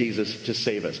 In Jesus to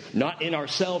save us. Not in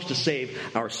ourselves to save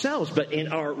ourselves, but in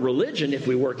our religion, if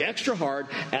we work extra hard,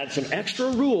 add some extra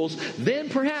rules, then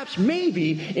perhaps,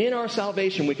 maybe, in our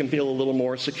salvation we can feel a little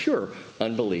more secure.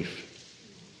 Unbelief.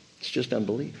 It's just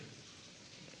unbelief.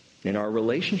 In our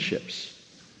relationships,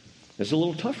 it's a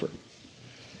little tougher.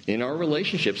 In our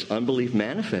relationships, unbelief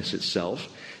manifests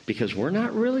itself because we're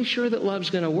not really sure that love's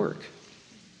going to work.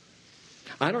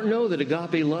 I don't know that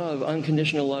agape love,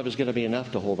 unconditional love, is going to be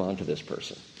enough to hold on to this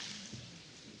person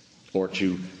or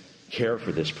to care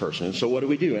for this person. And so what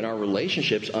do? In our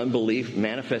relationships, unbelief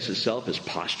manifests itself as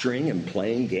posturing and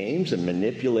playing games and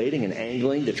manipulating and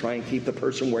angling to try and keep the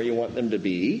person where you want them to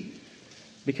be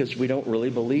because we don't really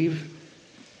believe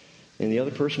in the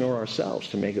other person or ourselves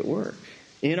to make it work.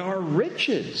 In our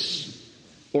riches,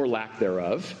 or lack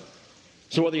thereof.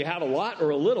 So whether you have a lot or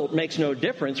a little, it makes no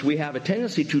difference. We have a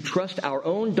tendency to trust our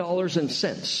own dollars and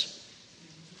cents.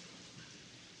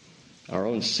 Our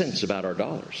own sense about our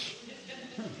dollars.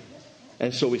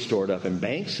 And so we store it up in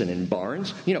banks and in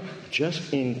barns,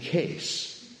 just in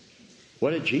case.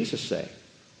 What did Jesus say?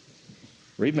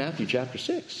 Read Matthew chapter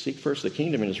 6. Seek first the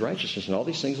kingdom and His righteousness, and all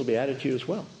these things will be added to you as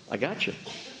well. I got you.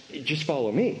 Just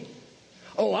follow me.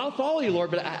 Oh, I'll follow you,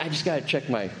 Lord, but I just got to check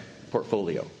my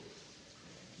portfolio.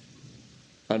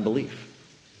 Unbelief.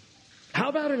 How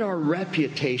about in our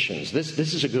reputations? This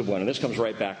is a good one, and this comes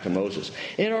right back to Moses.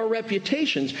 In our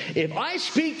reputations, if I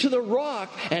speak to the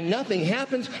rock and nothing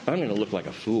happens, I'm going to look like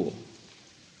a fool.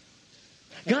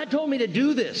 God told me to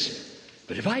do this,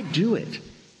 but if I do it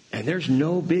and there's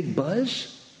no big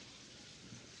buzz,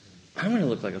 I'm going to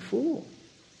look like a fool.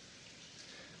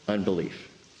 Unbelief.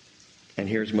 And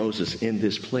here's Moses in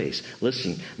this place.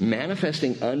 Listen,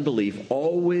 manifesting unbelief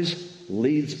always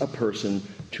leads a person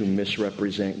to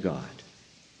misrepresent God.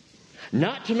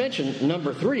 Not to mention,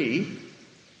 number 3,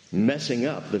 messing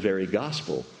up the very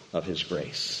gospel of His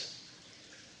grace.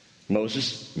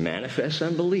 Moses manifests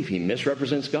unbelief. He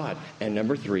misrepresents God. And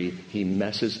number 3, he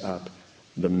messes up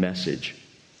the message.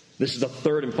 This is the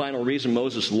third and final reason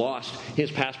Moses lost his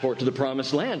passport to the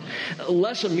promised land.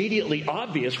 Less immediately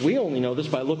obvious. We only know this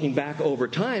by looking back over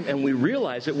time, and we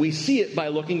realize it. We see it by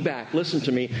looking back. Listen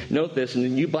to me. Note this,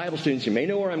 and you Bible students, you may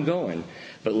know where I'm going,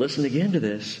 but listen again to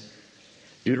this.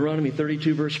 Deuteronomy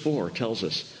 32 verse 4 tells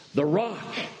us, the rock,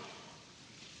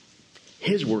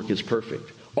 His work is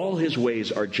perfect. All His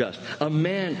ways are just. A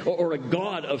man or a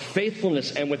God of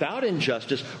faithfulness and without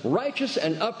injustice, righteous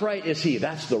and upright is He.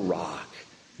 That's the rock.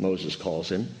 Moses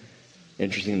calls Him.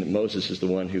 Interesting that Moses is the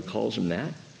one who calls Him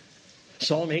that.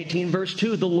 Psalm 18 verse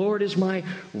 2, the Lord is my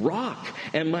rock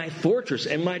and my fortress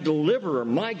and my deliverer,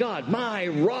 my God, my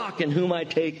rock in whom I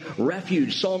take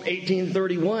refuge. Psalm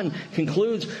 18:31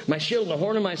 concludes, my shield and the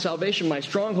horn of my salvation, my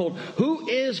stronghold. Who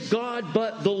is God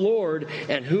but the Lord,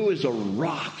 and who is a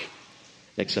rock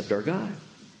except our God?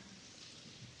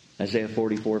 Isaiah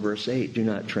 44 verse 8, do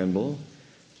not tremble.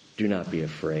 Do not be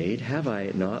afraid. Have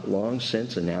I not long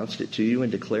since announced it to you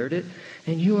and declared it?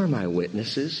 And you are my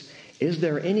witnesses. Is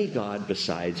there any God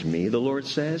besides me, the Lord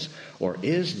says? Or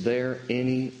is there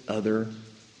any other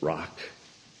rock?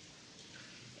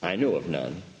 I know of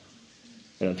none.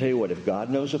 And I'll tell you what, if God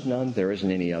knows of none, there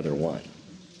isn't any other one.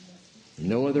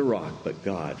 No other rock but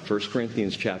God. 1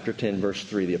 Corinthians chapter 10, verse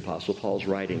 3, the Apostle Paul's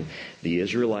writing, the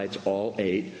Israelites all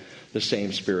ate the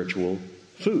same spiritual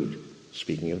food,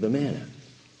 speaking of the manna.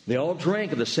 They all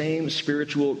drank of the same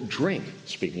spiritual drink,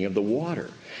 speaking of the water.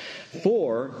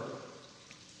 For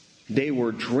they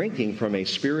were drinking from a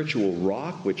spiritual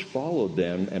rock which followed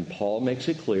them, and Paul makes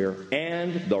it clear,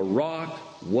 and the rock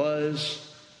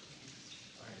was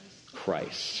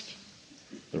Christ.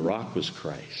 The rock was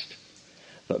Christ.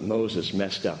 But Moses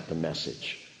messed up the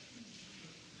message.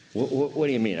 What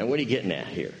do you mean? What are you getting at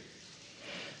here?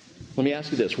 Let me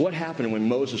ask you this. What happened when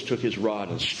Moses took his rod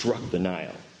and struck the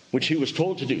Nile? Which he was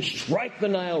told to do. Strike the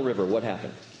Nile River. What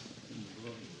happened?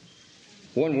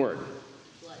 One word.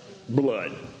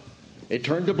 Blood. It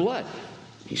turned to blood.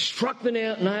 He struck the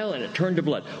Nile and it turned to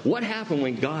blood. What happened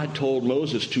when God told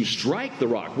Moses to strike the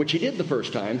rock, which he did the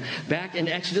first time, back in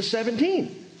Exodus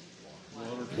 17?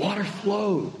 Water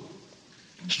flowed.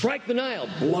 Strike the Nile,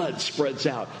 blood spreads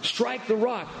out. Strike the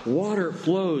rock, water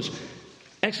flows.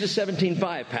 Exodus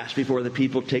 17:5, pass before the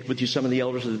people, take with you some of the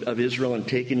elders of Israel, and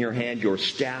take in your hand your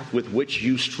staff with which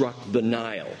you struck the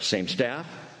Nile. Same staff.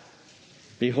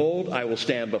 Behold, I will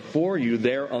stand before you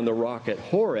there on the rock at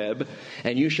Horeb,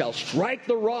 and you shall strike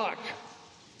the rock,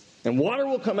 and water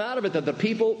will come out of it that the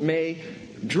people may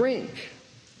drink.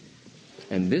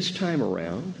 And this time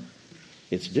around,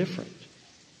 it's different.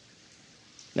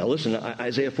 Now listen,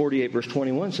 Isaiah 48 verse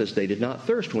 21 says, they did not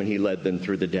thirst when he led them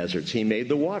through the deserts. He made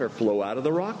the water flow out of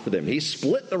the rock for them. He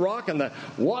split the rock and the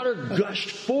water gushed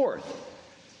forth.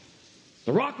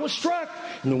 The rock was struck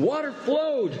and the water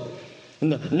flowed. And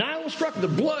the Nile was struck, the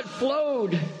blood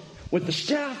flowed with the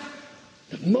staff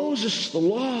of Moses, the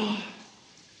law,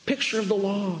 picture of the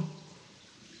law,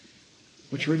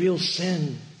 which reveals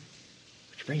sin,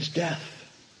 which brings death.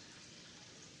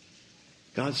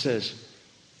 God says,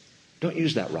 don't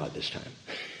use that rod this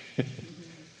time.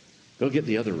 Go get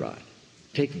the other rod.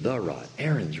 Take the rod,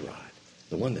 Aaron's rod,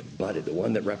 the one that budded, the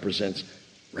one that represents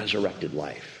resurrected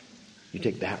life. You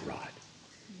take that rod.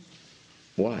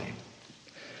 Why?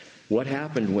 What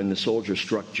happened when the soldier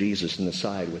struck Jesus in the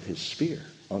side with his spear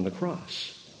on the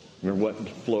cross? Remember what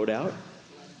flowed out?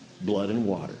 Blood and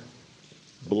water.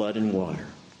 Blood and water.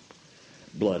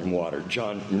 Blood and water.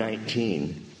 John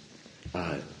 19,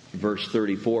 verse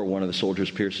 34, one of the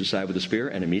soldiers pierced his side with a spear,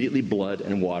 and immediately blood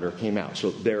and water came out.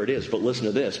 So there it is. But listen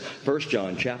to this. 1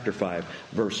 John chapter 5,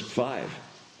 verse 5.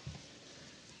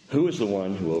 Who is the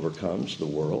one who overcomes the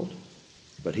world?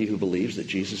 But he who believes that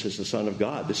Jesus is the Son of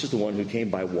God. This is the one who came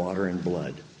by water and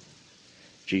blood.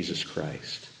 Jesus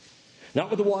Christ. Not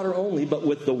with the water only, but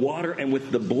with the water and with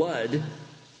the blood.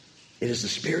 It is the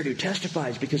Spirit who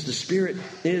testifies, because the Spirit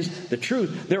is the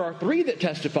truth. There are three that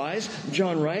testifies,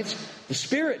 John writes. The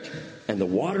Spirit and the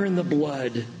water and the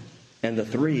blood. And the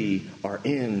three are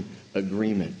in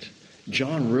agreement.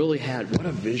 John really had, what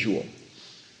a visual.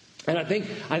 And I think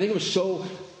it was so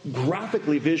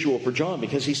graphically visual for John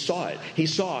because he saw it. He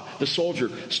saw the soldier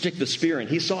stick the spear in.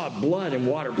 He saw blood and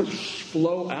water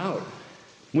flow out,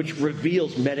 which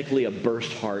reveals medically a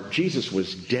burst heart. Jesus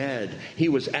was dead. He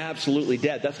was absolutely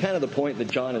dead. That's kind of the point that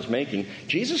John is making.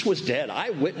 Jesus was dead. I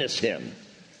witnessed him.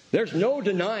 There's no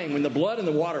denying when the blood and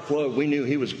the water flowed, we knew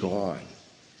he was gone.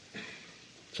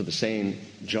 So the same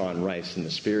John writes, and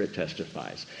the Spirit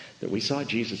testifies that we saw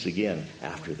Jesus again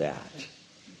after that.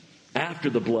 After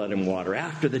the blood and water,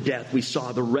 after the death, we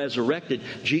saw the resurrected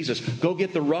Jesus. Go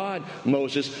get the rod,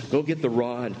 Moses. Go get the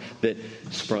rod that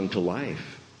sprung to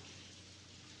life.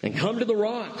 And come to the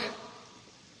rock.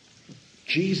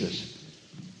 Jesus.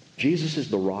 Jesus is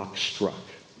the rock struck.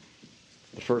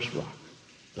 The first rock.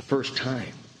 The first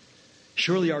time.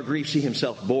 Surely our griefs he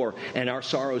himself bore, and our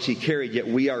sorrows he carried, yet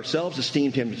we ourselves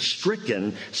esteemed him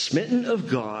stricken, smitten of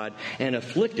God, and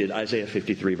afflicted. Isaiah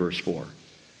 53 verse 4.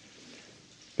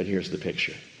 But here's the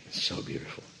picture. It's so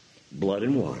beautiful. Blood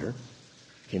and water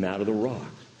came out of the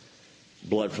rock.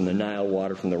 Blood from the Nile,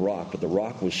 water from the rock. But the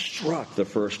rock was struck the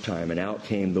first time, and out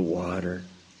came the water.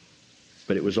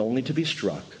 But it was only to be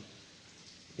struck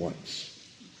once.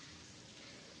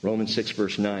 Romans 6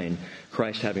 verse 9,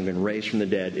 Christ having been raised from the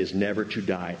dead is never to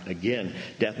die again.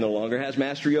 Death no longer has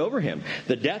mastery over him.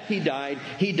 The death he died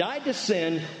to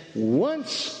sin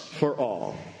once for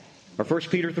all. Or 1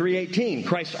 Peter 3:18,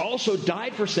 Christ also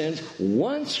died for sins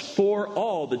once for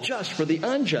all, the just for the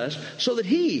unjust, so that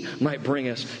he might bring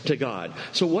us to God.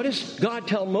 So what does God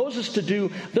tell Moses to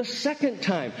do the second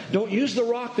time? Don't use the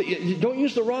rod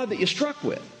that you struck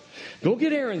with. Go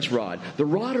get Aaron's rod, the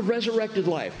rod of resurrected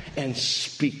life, and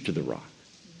speak to the rock.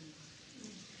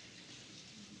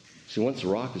 See, once the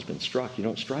rock has been struck, you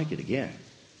don't strike it again.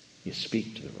 You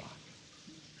speak to the rock.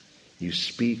 You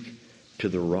speak to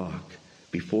the rock.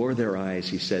 Before their eyes,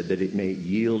 he said, that it may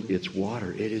yield its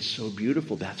water. It is so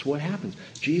beautiful. That's what happens.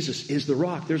 Jesus is the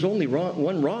rock. There's only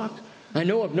one rock. I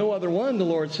know of no other one, the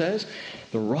Lord says.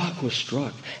 The rock was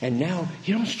struck. And now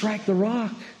you don't strike the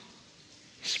rock.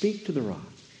 Speak to the rock.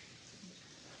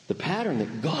 The pattern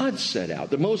that God set out,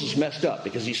 that Moses messed up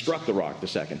because he struck the rock the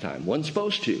second time. Wasn't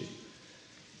supposed to.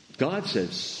 God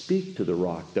says, speak to the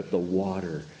rock that the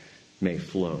water may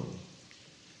flow.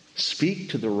 Speak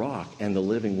to the rock, and the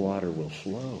living water will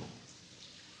flow.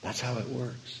 That's how it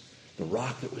works. The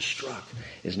rock that was struck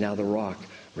is now the rock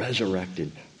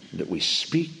resurrected that we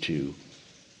speak to,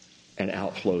 and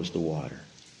outflows the water.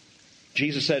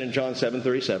 Jesus said in John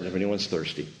 7:37, if anyone's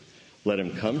thirsty, let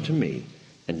him come to me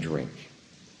and drink.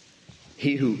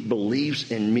 He who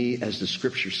believes in me, as the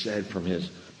scripture said, from his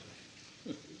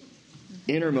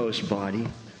innermost body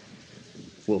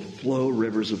will flow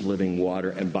rivers of living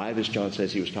water. And by this, John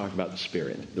says, he was talking about the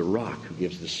Spirit, the rock who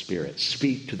gives the Spirit.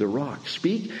 Speak to the rock.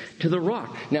 Speak to the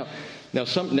rock. Now,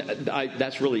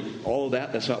 that's really all of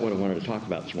that. That's not what I wanted to talk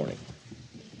about this morning.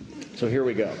 So here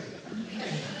we go.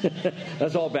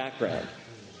 That's all background.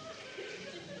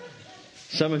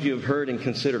 Some of you have heard and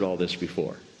considered all this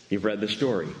before. You've read the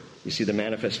story. You see the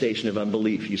manifestation of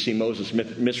unbelief. You see Moses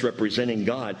misrepresenting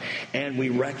God. And we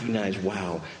recognize,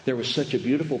 wow, there was such a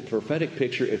beautiful prophetic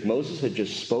picture. If Moses had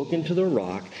just spoken to the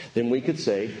rock, then we could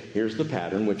say, here's the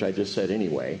pattern, which I just said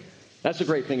anyway. That's the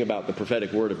great thing about the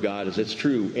prophetic word of God, is it's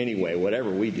true anyway, whatever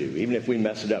we do. Even if we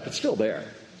mess it up, it's still there.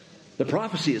 The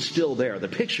prophecy is still there. The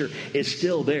picture is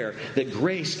still there, that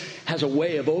grace has a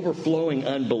way of overflowing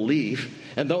unbelief.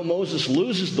 And though Moses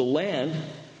loses the land,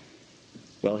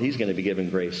 well, he's going to be given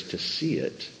grace to see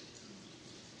it.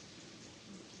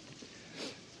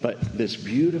 But this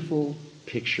beautiful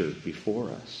picture before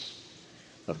us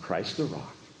of Christ the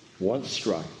rock, once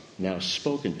struck, now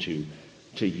spoken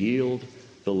to yield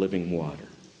the living water.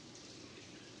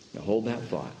 Now hold that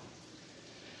thought.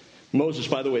 Moses,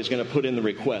 by the way, is going to put in the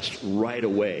request right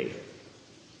away.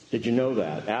 Did you know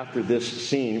that? After this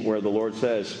scene where the Lord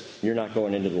says, you're not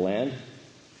going into the land,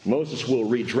 Moses will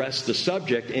redress the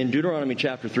subject in Deuteronomy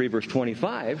chapter 3, verse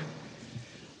 25.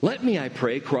 Let me, I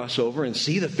pray, cross over and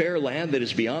see the fair land that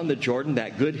is beyond the Jordan,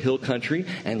 that good hill country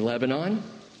and Lebanon.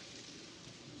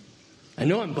 I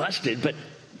know I'm busted, but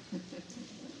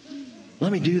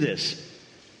let me do this.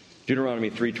 Deuteronomy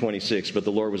 3:26, but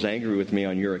the Lord was angry with me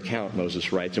on your account,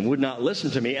 Moses writes, and would not listen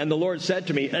to me. And the Lord said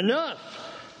to me, enough!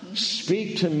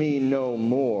 Speak to me no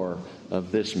more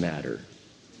of this matter.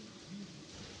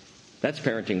 That's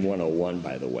parenting 101,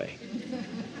 by the way.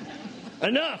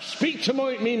 Enough! Speak to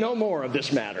me no more of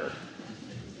this matter.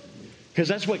 Because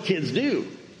that's what kids do.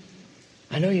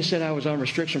 I know you said I was on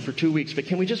restriction for 2 weeks, but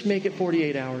can we just make it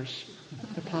 48 hours,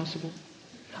 if possible?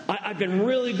 I've been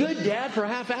really good, Dad, for a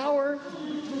half hour.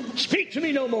 Speak to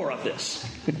me no more of this.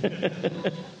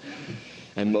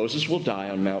 And Moses will die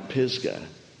on Mount Pisgah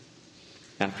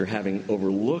after having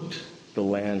overlooked the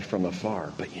land from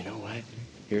afar. But you know what?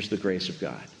 Here's the grace of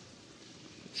God.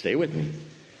 Stay with me.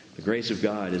 The grace of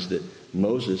God is that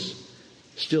Moses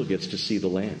still gets to see the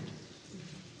land.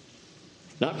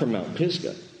 Not from Mount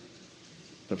Pisgah,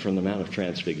 but from the Mount of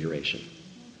Transfiguration.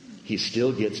 He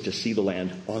still gets to see the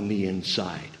land on the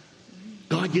inside.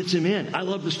 God gets him in. I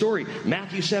love the story.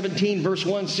 Matthew 17, verse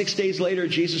 1, 6 days later,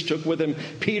 Jesus took with him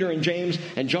Peter and James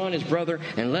and John, his brother,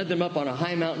 and led them up on a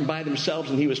high mountain by themselves,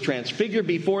 and he was transfigured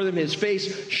before them. His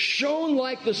face shone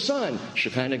like the sun.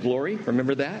 Shekinah glory,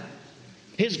 remember that?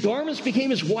 His garments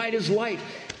became as white as light.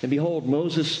 And behold,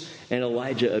 Moses and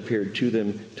Elijah appeared to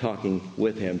them, talking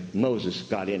with him. Moses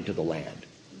got into the land.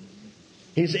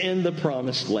 He's in the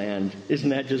promised land. Isn't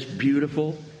that just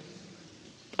beautiful?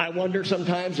 I wonder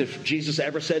sometimes if Jesus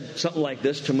ever said something like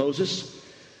this to Moses.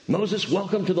 Moses,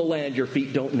 welcome to the land your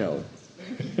feet don't know.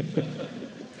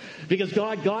 Because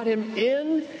God got him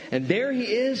in, and there he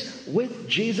is with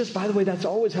Jesus. By the way, that's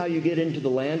always how you get into the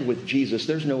land, with Jesus.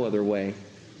 There's no other way.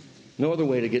 No other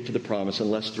way to get to the promise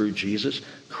unless through Jesus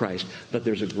Christ. But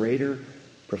there's a greater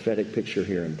prophetic picture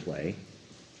here in play.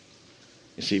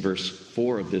 You see, verse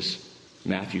 4 of this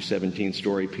Matthew 17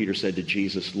 story, Peter said to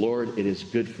Jesus, Lord, it is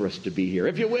good for us to be here.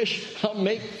 If you wish, I'll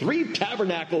make 3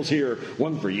 tabernacles here.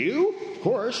 One for you, of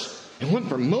course, and one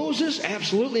for Moses,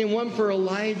 absolutely, and one for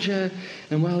Elijah.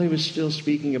 And while he was still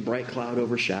speaking, a bright cloud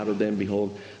overshadowed them.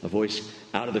 Behold, a voice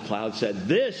out of the cloud said,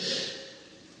 this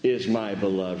is my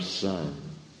beloved Son,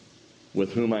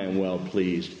 with whom I am well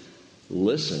pleased.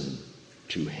 Listen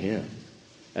to him.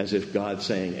 As if God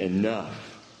saying, enough.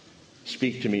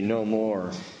 Speak to me no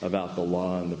more about the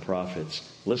law and the prophets.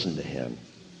 Listen to him.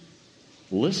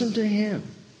 Listen to him.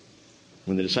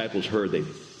 When the disciples heard, they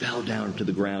fell down to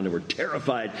the ground and were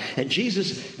terrified. And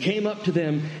Jesus came up to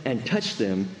them and touched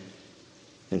them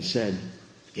and said,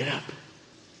 get up.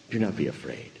 Do not be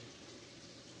afraid.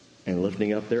 And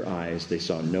lifting up their eyes, they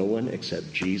saw no one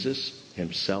except Jesus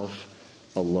himself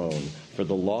alone. For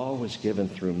the law was given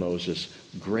through Moses.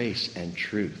 Grace and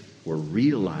truth were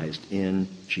realized in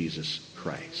Jesus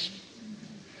Christ.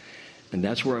 And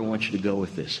that's where I want you to go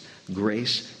with this.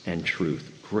 Grace and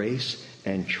truth. Grace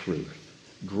and truth.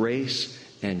 Grace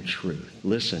and truth.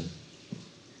 Listen,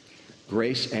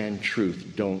 grace and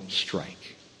truth don't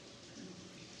strike.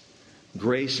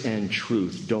 Grace and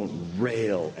truth don't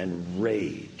rail and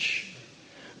rage.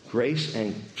 Grace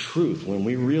and truth, when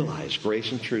we realize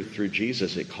grace and truth through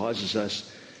Jesus, it causes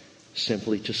us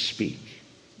simply to speak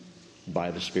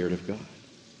by the Spirit of God.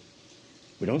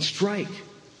 We don't strike.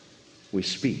 We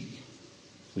speak.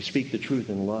 We speak the truth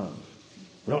in love.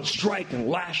 We don't strike and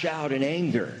lash out in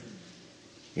anger.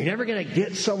 You're never going to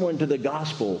get someone to the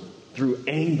gospel through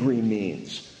angry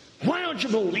means. Why don't you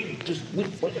believe?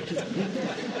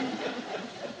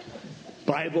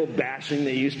 Bible bashing,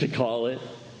 they used to call it,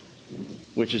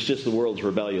 which is just the world's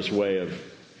rebellious way of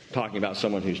talking about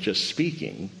someone who's just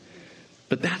speaking.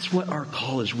 But that's what our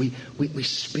call is. We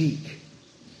speak.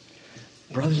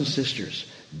 Brothers and sisters,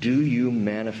 do you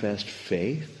manifest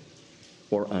faith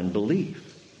or unbelief?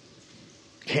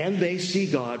 Can they see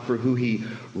God for who He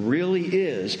really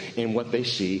is in what they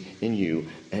see in you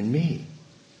and me?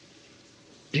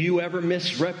 Do you ever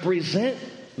misrepresent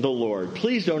the Lord?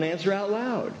 Please don't answer out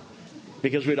loud,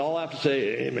 because we'd all have to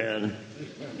say, amen.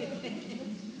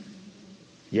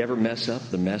 You ever mess up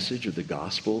the message of the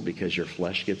gospel because your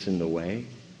flesh gets in the way?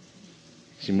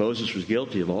 See, Moses was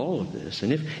guilty of all of this.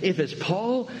 And if as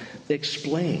Paul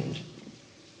explained,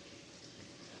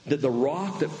 that the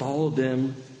rock that followed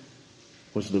them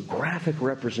was the graphic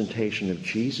representation of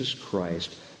Jesus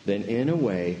Christ, then in a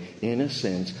way, in a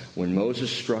sense, when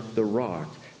Moses struck the rock,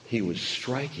 he was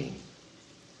striking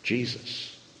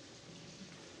Jesus.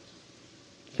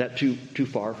 Is that too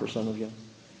far for some of you?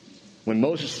 When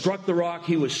Moses struck the rock,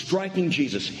 he was striking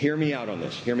Jesus. Hear me out on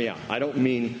this. Hear me out. I don't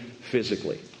mean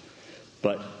physically,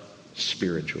 but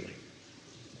spiritually.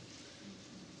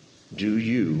 Do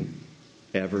you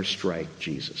ever strike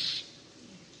Jesus?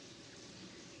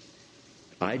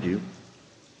 I do.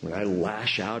 When I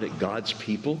lash out at God's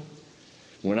people,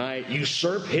 when I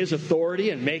usurp His authority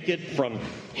and make it from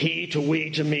he to we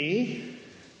to me,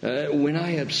 when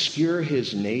I obscure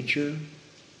His nature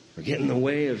or get in the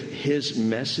way of His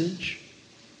message,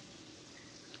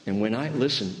 and when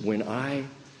I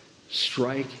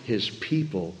strike His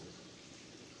people,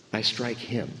 I strike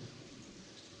Him.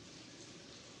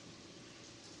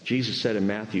 Jesus said in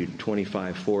Matthew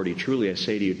 25:40, truly I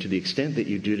say to you, to the extent that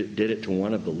you did it to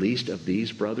one of the least of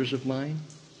these brothers of mine,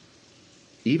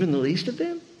 even the least of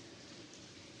them,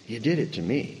 you did it to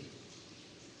me.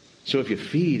 So if you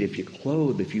feed, if you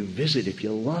clothe, if you visit, if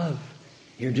you love,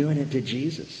 you're doing it to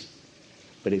Jesus.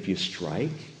 But if you strike,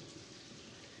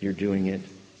 you're doing it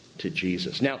to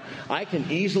Jesus. Now, I can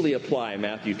easily apply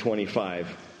Matthew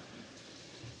 25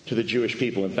 to the Jewish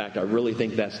people. In fact, I really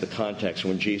think that's the context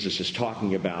when Jesus is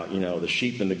talking about, the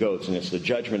sheep and the goats, and it's the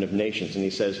judgment of nations. And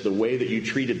He says, the way that you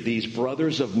treated these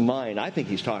brothers of mine, I think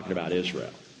He's talking about Israel.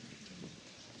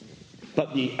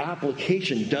 But the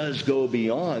application does go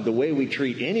beyond. The way we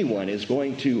treat anyone is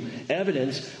going to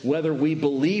evidence whether we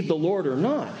believe the Lord or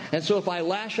not. And so if I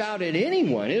lash out at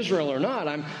anyone, Israel or not,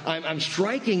 I'm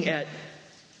striking at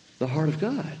the heart of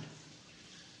God.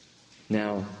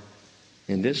 Now,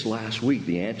 in this last week,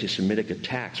 the anti-Semitic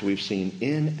attacks we've seen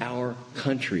in our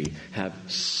country have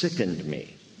sickened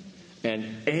me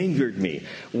and angered me.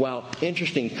 While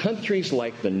interesting, countries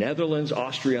like the Netherlands,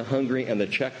 Austria, Hungary, and the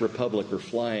Czech Republic are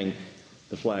flying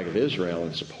the flag of Israel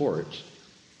in support.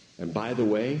 And by the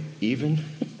way, even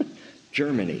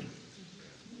Germany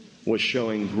was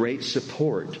showing great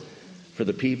support for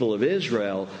the people of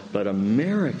Israel, but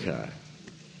America,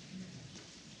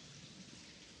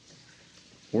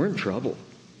 we're in trouble.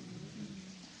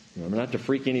 Not to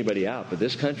freak anybody out, but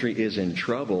this country is in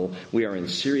trouble. We are in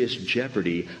serious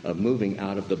jeopardy of moving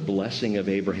out of the blessing of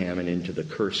Abraham and into the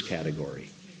curse category.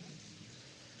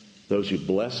 Those who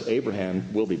bless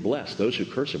Abraham will be blessed. Those who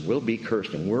curse him will be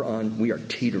cursed. And we are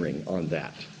teetering on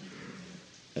that.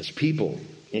 As people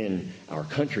in our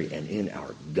country and in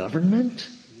our government,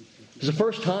 it's the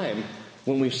first time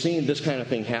when we've seen this kind of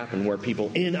thing happen where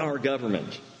people in our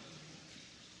government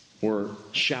were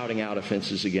shouting out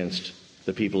offenses against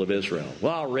the people of Israel.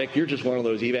 Well, Rick, you're just one of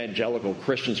those evangelical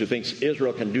Christians who thinks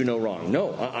Israel can do no wrong.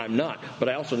 No, I'm not. But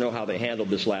I also know how they handled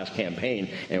this last campaign,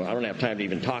 and I don't have time to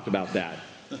even talk about that.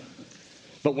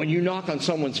 But when you knock on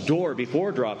someone's door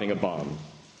before dropping a bomb,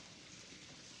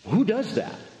 who does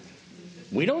that?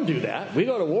 We don't do that. We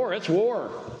go to war. It's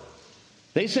war.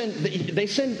 They send,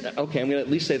 okay, I'm going to at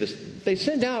least say this. They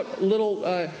send out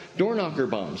little door knocker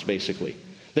bombs, basically,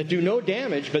 that do no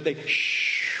damage, but they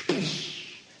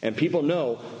and people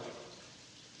know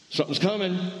something's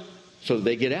coming, so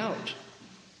they get out.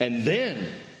 And then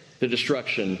the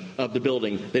destruction of the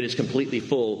building that is completely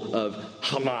full of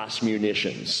Hamas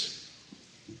munitions.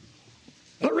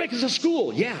 But Rick, it's a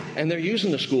school. Yeah, and they're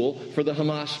using the school for the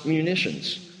Hamas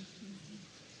munitions.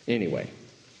 Anyway,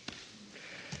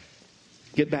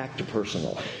 get back to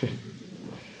personal.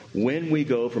 When we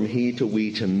go from he to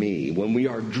we to me, when we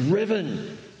are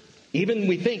driven, even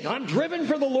we think, I'm driven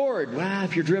for the Lord. Well,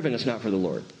 if you're driven, it's not for the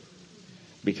Lord.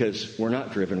 Because we're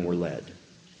not driven, we're led.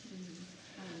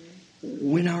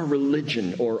 When our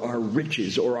religion or our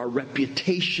riches or our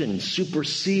reputation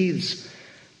supersedes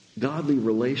godly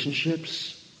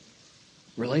relationships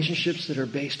that are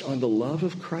based on the love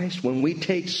of Christ, when we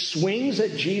take swings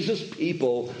at Jesus'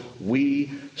 people,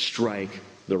 we strike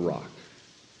the rock.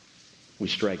 We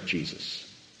strike Jesus.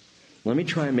 Let me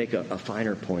try and make a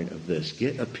finer point of this.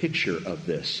 Get a picture of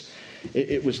this.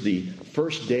 It was the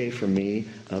first day for me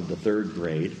of the third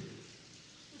grade.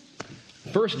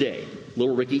 First day,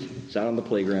 little Ricky is out on the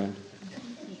playground.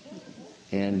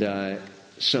 And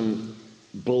some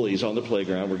bullies on the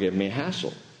playground were giving me a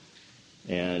hassle.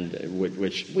 And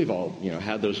which we've all,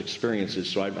 had those experiences.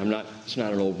 So it's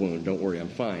not an old wound. Don't worry, I'm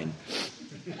fine.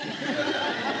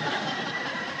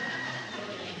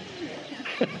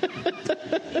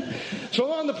 So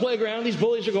I'm on the playground, these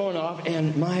bullies are going off,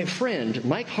 and my friend,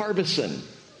 Mike Harbison,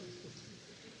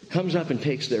 comes up and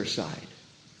takes their side.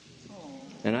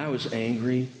 And I was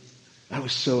angry. I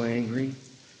was so angry.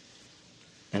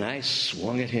 And I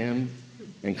swung at him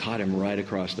and caught him right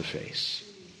across the face.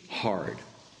 Hard.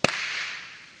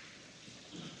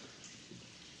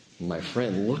 And my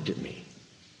friend looked at me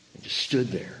and just stood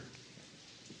there.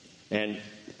 And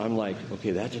I'm like,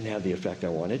 okay, that didn't have the effect I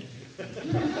wanted.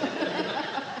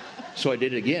 So I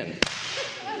did it again.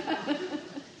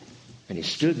 And he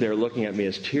stood there looking at me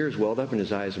as tears welled up in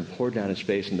his eyes and poured down his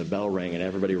face, and the bell rang and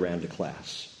everybody ran to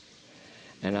class.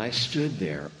 And I stood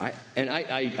there. I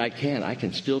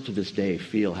can still to this day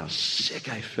feel how sick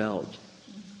I felt.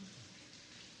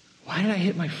 Why did I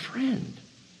hit my friend?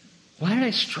 Why did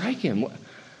I strike him?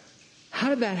 How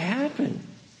did that happen?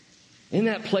 In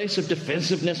that place of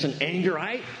defensiveness and anger,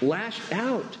 I lashed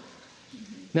out.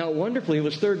 Now, wonderfully, it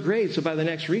was third grade, so by the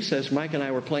next recess, Mike and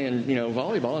I were playing,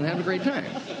 volleyball and having a great time.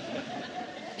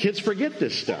 Kids forget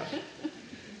this stuff.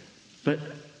 But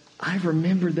I've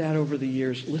remembered that over the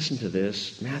years. Listen to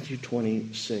this. Matthew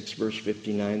 26, verse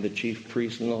 59. The chief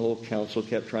priest and the whole council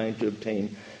kept trying to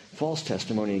obtain false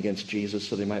testimony against Jesus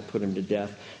so they might put him to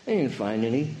death. They didn't find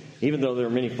any. Even though there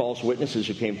were many false witnesses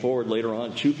who came forward, later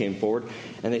on, 2 came forward.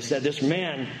 And they said, this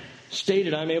man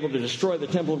stated, I'm able to destroy the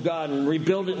temple of God and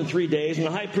rebuild it in 3 days. And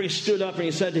the high priest stood up and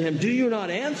he said to him, do you not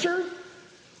answer?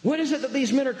 What is it that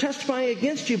these men are testifying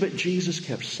against you? But Jesus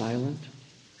kept silent.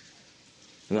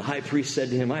 And the high priest said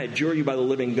to him, I adjure you by the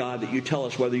living God that you tell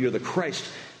us whether you're the Christ,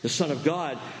 the Son of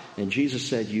God. And Jesus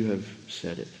said, you have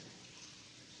said it.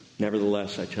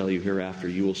 Nevertheless, I tell you, hereafter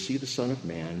you will see the Son of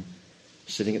Man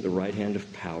sitting at the right hand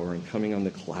of power and coming on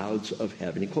the clouds of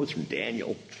heaven. He quotes from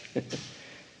Daniel.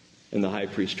 And the high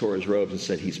priest tore his robes and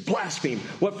said, he's blasphemed.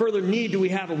 What further need do we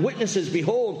have of witnesses?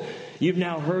 Behold, you've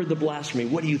now heard the blasphemy.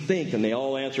 What do you think? And they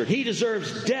all answered, he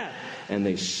deserves death. And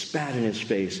they spat in his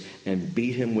face and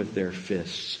beat him with their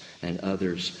fists. And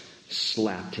others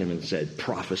slapped him and said,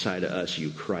 prophesy to us, you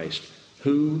Christ.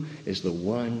 Who is the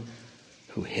one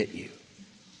who hit you?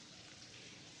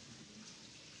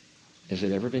 Has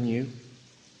it ever been you?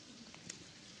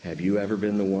 Have you ever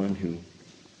been the one who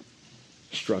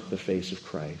struck the face of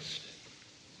Christ?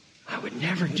 I would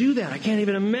never do that. I can't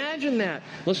even imagine that.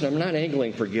 Listen, I'm not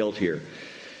angling for guilt here.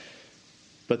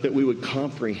 But that we would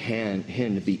comprehend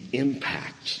the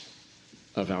impact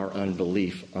of our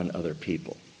unbelief on other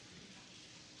people.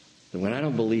 That when I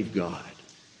don't believe God,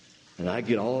 and I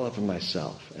get all up in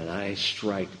myself, and I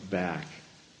strike back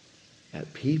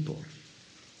at people,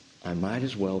 I might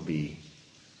as well be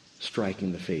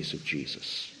striking the face of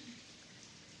Jesus.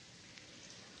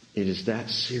 It is that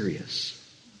serious.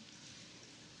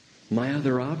 My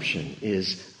other option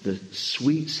is the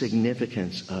sweet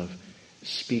significance of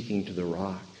speaking to the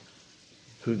rock,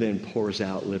 who then pours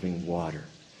out living water,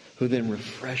 who then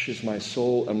refreshes my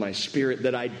soul and my spirit,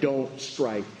 that I don't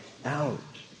strike out,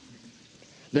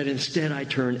 that instead I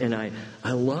turn and I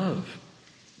love.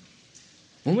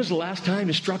 When was the last time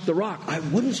you struck the rock? I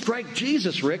wouldn't strike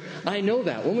Jesus, Rick. I know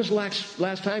that. When was the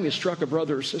last time you struck a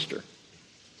brother or sister?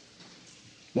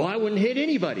 Well, I wouldn't hit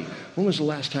anybody. When was the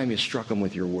last time you struck them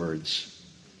with your words?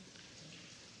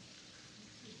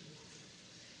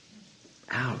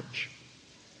 Ouch.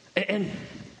 And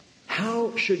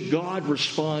how should God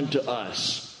respond to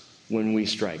us when we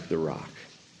strike the rock?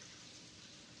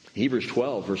 Hebrews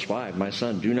 12, verse 5, my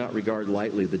son, do not regard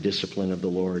lightly the discipline of the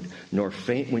Lord, nor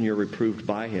faint when you're reproved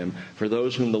by him. For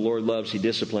those whom the Lord loves, he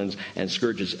disciplines and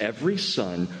scourges every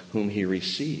son whom he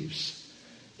receives.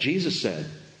 Jesus said,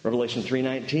 Revelation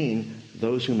 3:19,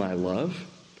 those whom I love,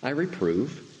 I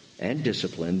reprove and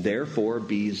discipline. Therefore,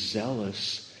 be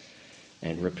zealous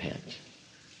and repent.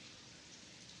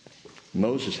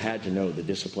 Moses had to know the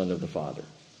discipline of the Father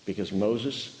because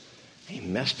Moses, he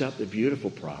messed up the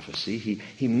beautiful prophecy.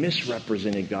 He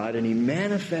misrepresented God and he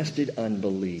manifested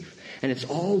unbelief. And it's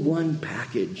all one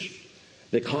package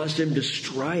that caused him to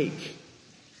strike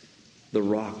the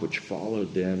rock which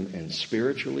followed them. And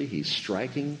spiritually, he's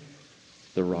striking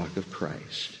the rock of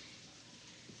Christ.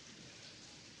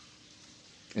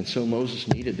 And so Moses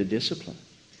needed the discipline.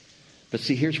 But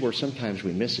see, here's where sometimes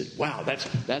we miss it. Wow,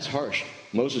 that's harsh.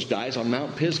 Moses dies on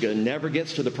Mount Pisgah and never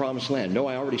gets to the promised land. No,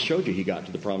 I already showed you he got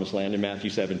to the promised land in Matthew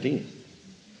 17.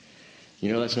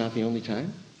 You know that's not the only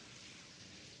time.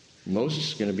 Moses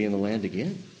is going to be in the land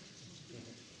again.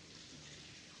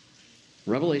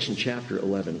 Revelation chapter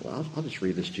 11. I'll just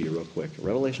read this to you real quick.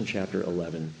 Revelation chapter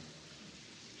 11.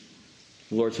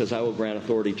 The Lord says, I will grant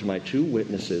authority to my 2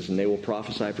 witnesses, and they will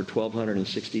prophesy for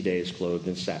 1,260 days clothed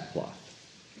in sackcloth.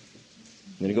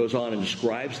 And then he goes on and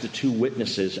describes the 2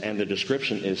 witnesses, and the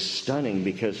description is stunning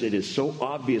because it is so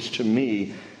obvious to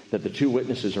me that the 2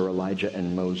 witnesses are Elijah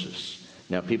and Moses.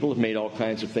 Now, people have made all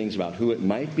kinds of things about who it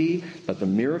might be, but the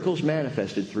miracles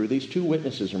manifested through these 2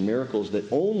 witnesses are miracles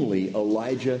that only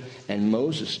Elijah and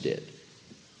Moses did.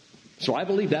 So I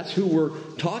believe that's who we're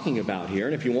talking about here.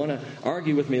 And if you want to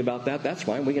argue with me about that, that's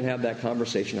fine. We can have that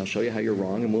conversation. I'll show you how you're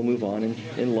wrong, and we'll move on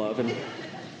in love.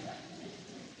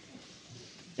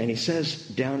 And he says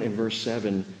down in verse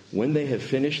 7, when they have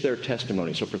finished their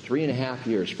testimony, so for 3.5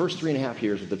 years, first 3.5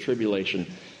 years of the tribulation,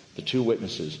 the 2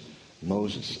 witnesses,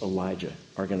 Moses, Elijah,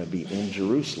 are going to be in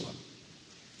Jerusalem.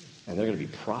 And they're going to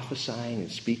be prophesying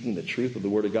and speaking the truth of the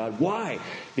Word of God. Why?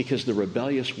 Because the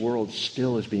rebellious world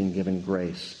still is being given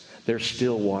grace. There's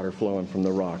still water flowing from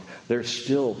the rock. There's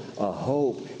still a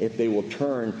hope if they will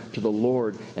turn to the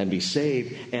Lord and be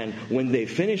saved. And when they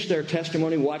finish their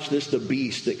testimony, watch this, the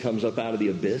beast that comes up out of the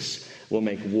abyss will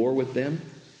make war with them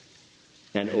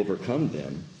and overcome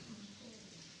them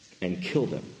and kill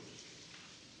them.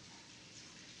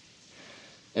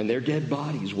 And their dead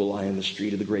bodies will lie in the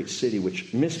street of the great city,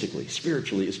 which mystically,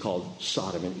 spiritually is called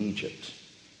Sodom and Egypt,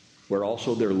 where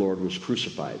also their Lord was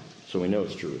crucified. So we know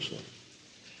it's Jerusalem.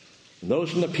 And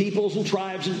those from the peoples and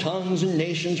tribes and tongues and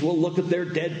nations will look at their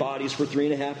dead bodies for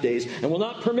 3.5 days and will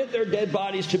not permit their dead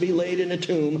bodies to be laid in a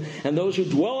tomb. And those who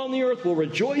dwell on the earth will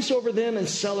rejoice over them and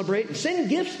celebrate and send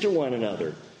gifts to one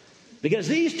another. Because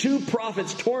these 2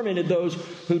 prophets tormented those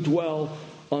who dwell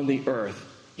on the earth.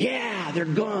 Yeah, they're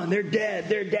gone. They're dead.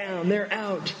 They're down. They're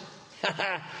out.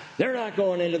 They're not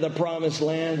going into the promised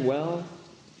land. Well,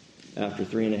 after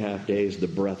 3.5 days, the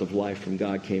breath of life from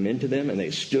God came into them, and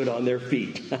they stood on their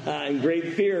feet. And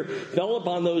great fear fell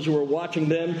upon those who were watching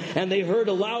them, and they heard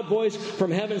a loud voice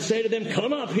from heaven say to them,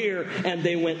 come up here. And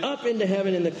they went up into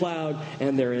heaven in the cloud,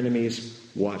 and their enemies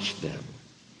watched them.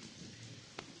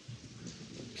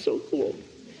 So cool.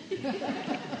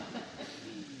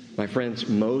 My friends,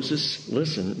 Moses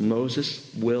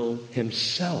will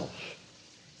himself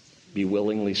be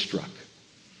willingly struck.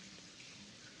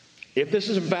 If this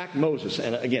is in fact Moses,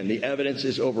 and again, the evidence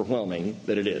is overwhelming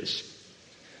that it is,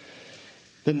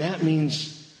 then that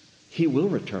means he will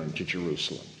return to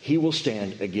Jerusalem. He will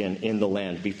stand again in the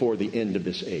land before the end of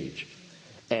this age.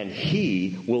 And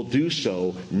he will do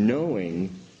so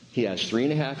knowing he has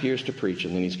 3.5 years to preach,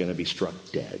 and then he's going to be struck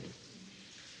dead.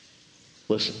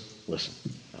 Listen.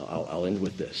 I'll end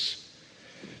with this.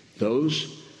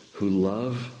 Those who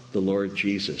love the Lord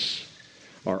Jesus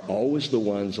are always the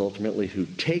ones ultimately who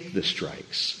take the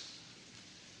strikes,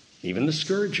 even the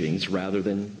scourgings, rather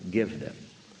than give them.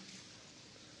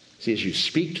 See, as you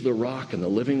speak to the rock and the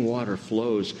living water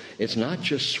flows, it's not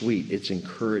just sweet, it's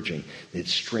encouraging,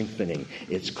 it's strengthening,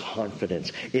 it's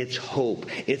confidence, it's hope.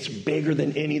 It's bigger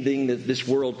than anything that this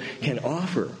world can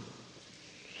offer.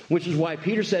 Which is why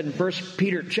Peter said in 1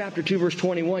 Peter chapter 2, verse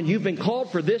 21, you've been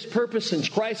called for this purpose since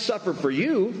Christ suffered for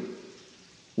you,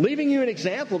 leaving you an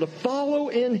example to follow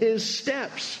in his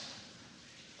steps.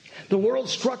 The world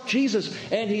struck Jesus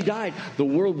and he died. The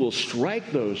world will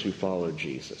strike those who follow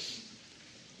Jesus.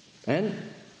 And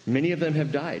many of them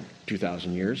have died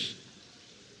 2,000 years.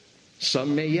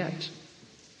 Some may yet.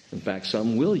 In fact,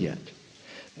 some will yet.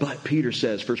 But Peter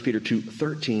says, 1 Peter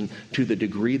 2:13, to the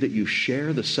degree that you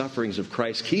share the sufferings of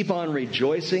Christ, keep on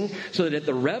rejoicing so that at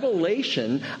the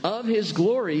revelation of his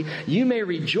glory, you may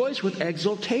rejoice with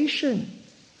exultation.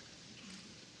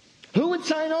 Who would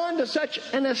sign on to such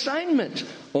an assignment?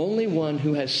 Only one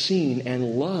who has seen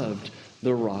and loved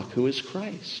the rock who is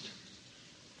Christ.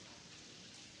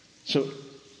 So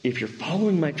if you're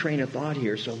following my train of thought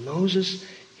here, so Moses,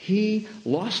 He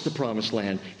lost the promised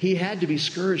land. He had to be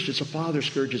scourged as a father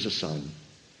scourges a son.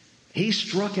 He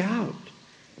struck out.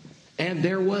 And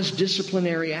there was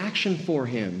disciplinary action for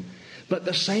him. But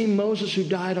the same Moses who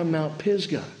died on Mount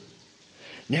Pisgah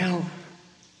now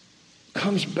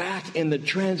comes back in the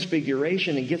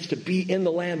transfiguration and gets to be in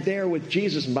the land there with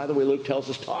Jesus. And by the way, Luke tells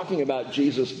us, talking about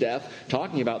Jesus' death,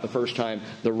 talking about the first time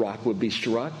the rock would be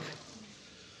struck.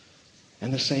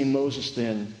 And the same Moses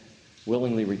then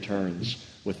willingly returns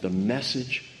with the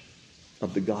message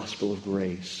of the gospel of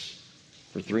grace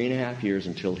for 3.5 years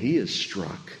until he is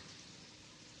struck.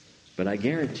 But I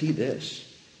guarantee this,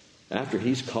 after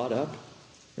he's caught up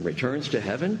and returns to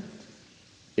heaven,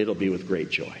 it'll be with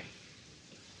great joy.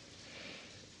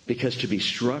 Because to be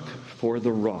struck for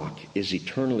the rock is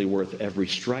eternally worth every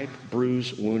stripe,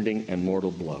 bruise, wounding, and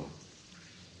mortal blow.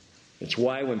 It's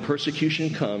why when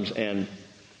persecution comes, and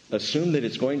assume that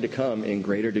it's going to come in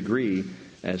greater degree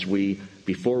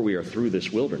before we are through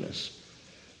this wilderness.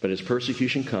 But as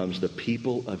persecution comes, the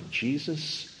people of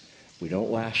Jesus, we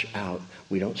don't lash out.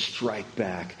 We don't strike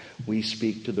back. We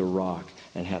speak to the rock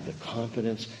and have the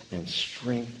confidence and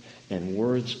strength and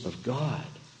words of God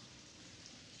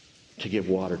to give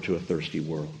water to a thirsty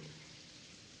world.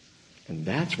 And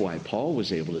that's why Paul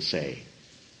was able to say,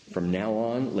 from now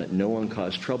on, let no one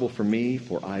cause trouble for me,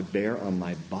 for I bear on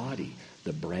my body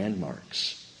the brand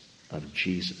marks of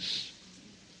Jesus.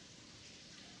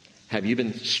 Have you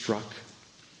been struck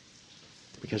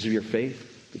because of your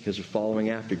faith? Because of following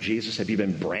after Jesus? Have you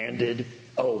been branded?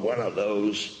 Oh, one of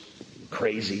those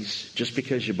crazies. Just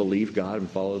because you believe God and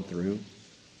followed through?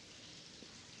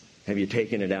 Have you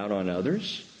taken it out on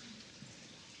others?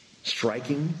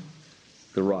 Striking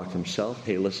the rock himself?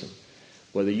 Hey, listen.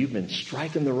 Whether you've been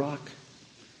striking the rock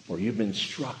or you've been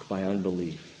struck by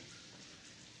unbelief,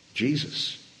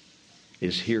 Jesus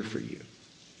is here for you.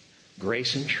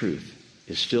 Grace and truth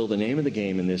is still the name of the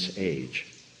game in this age.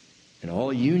 And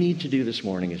all you need to do this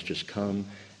morning is just come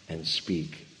and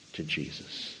speak to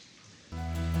Jesus.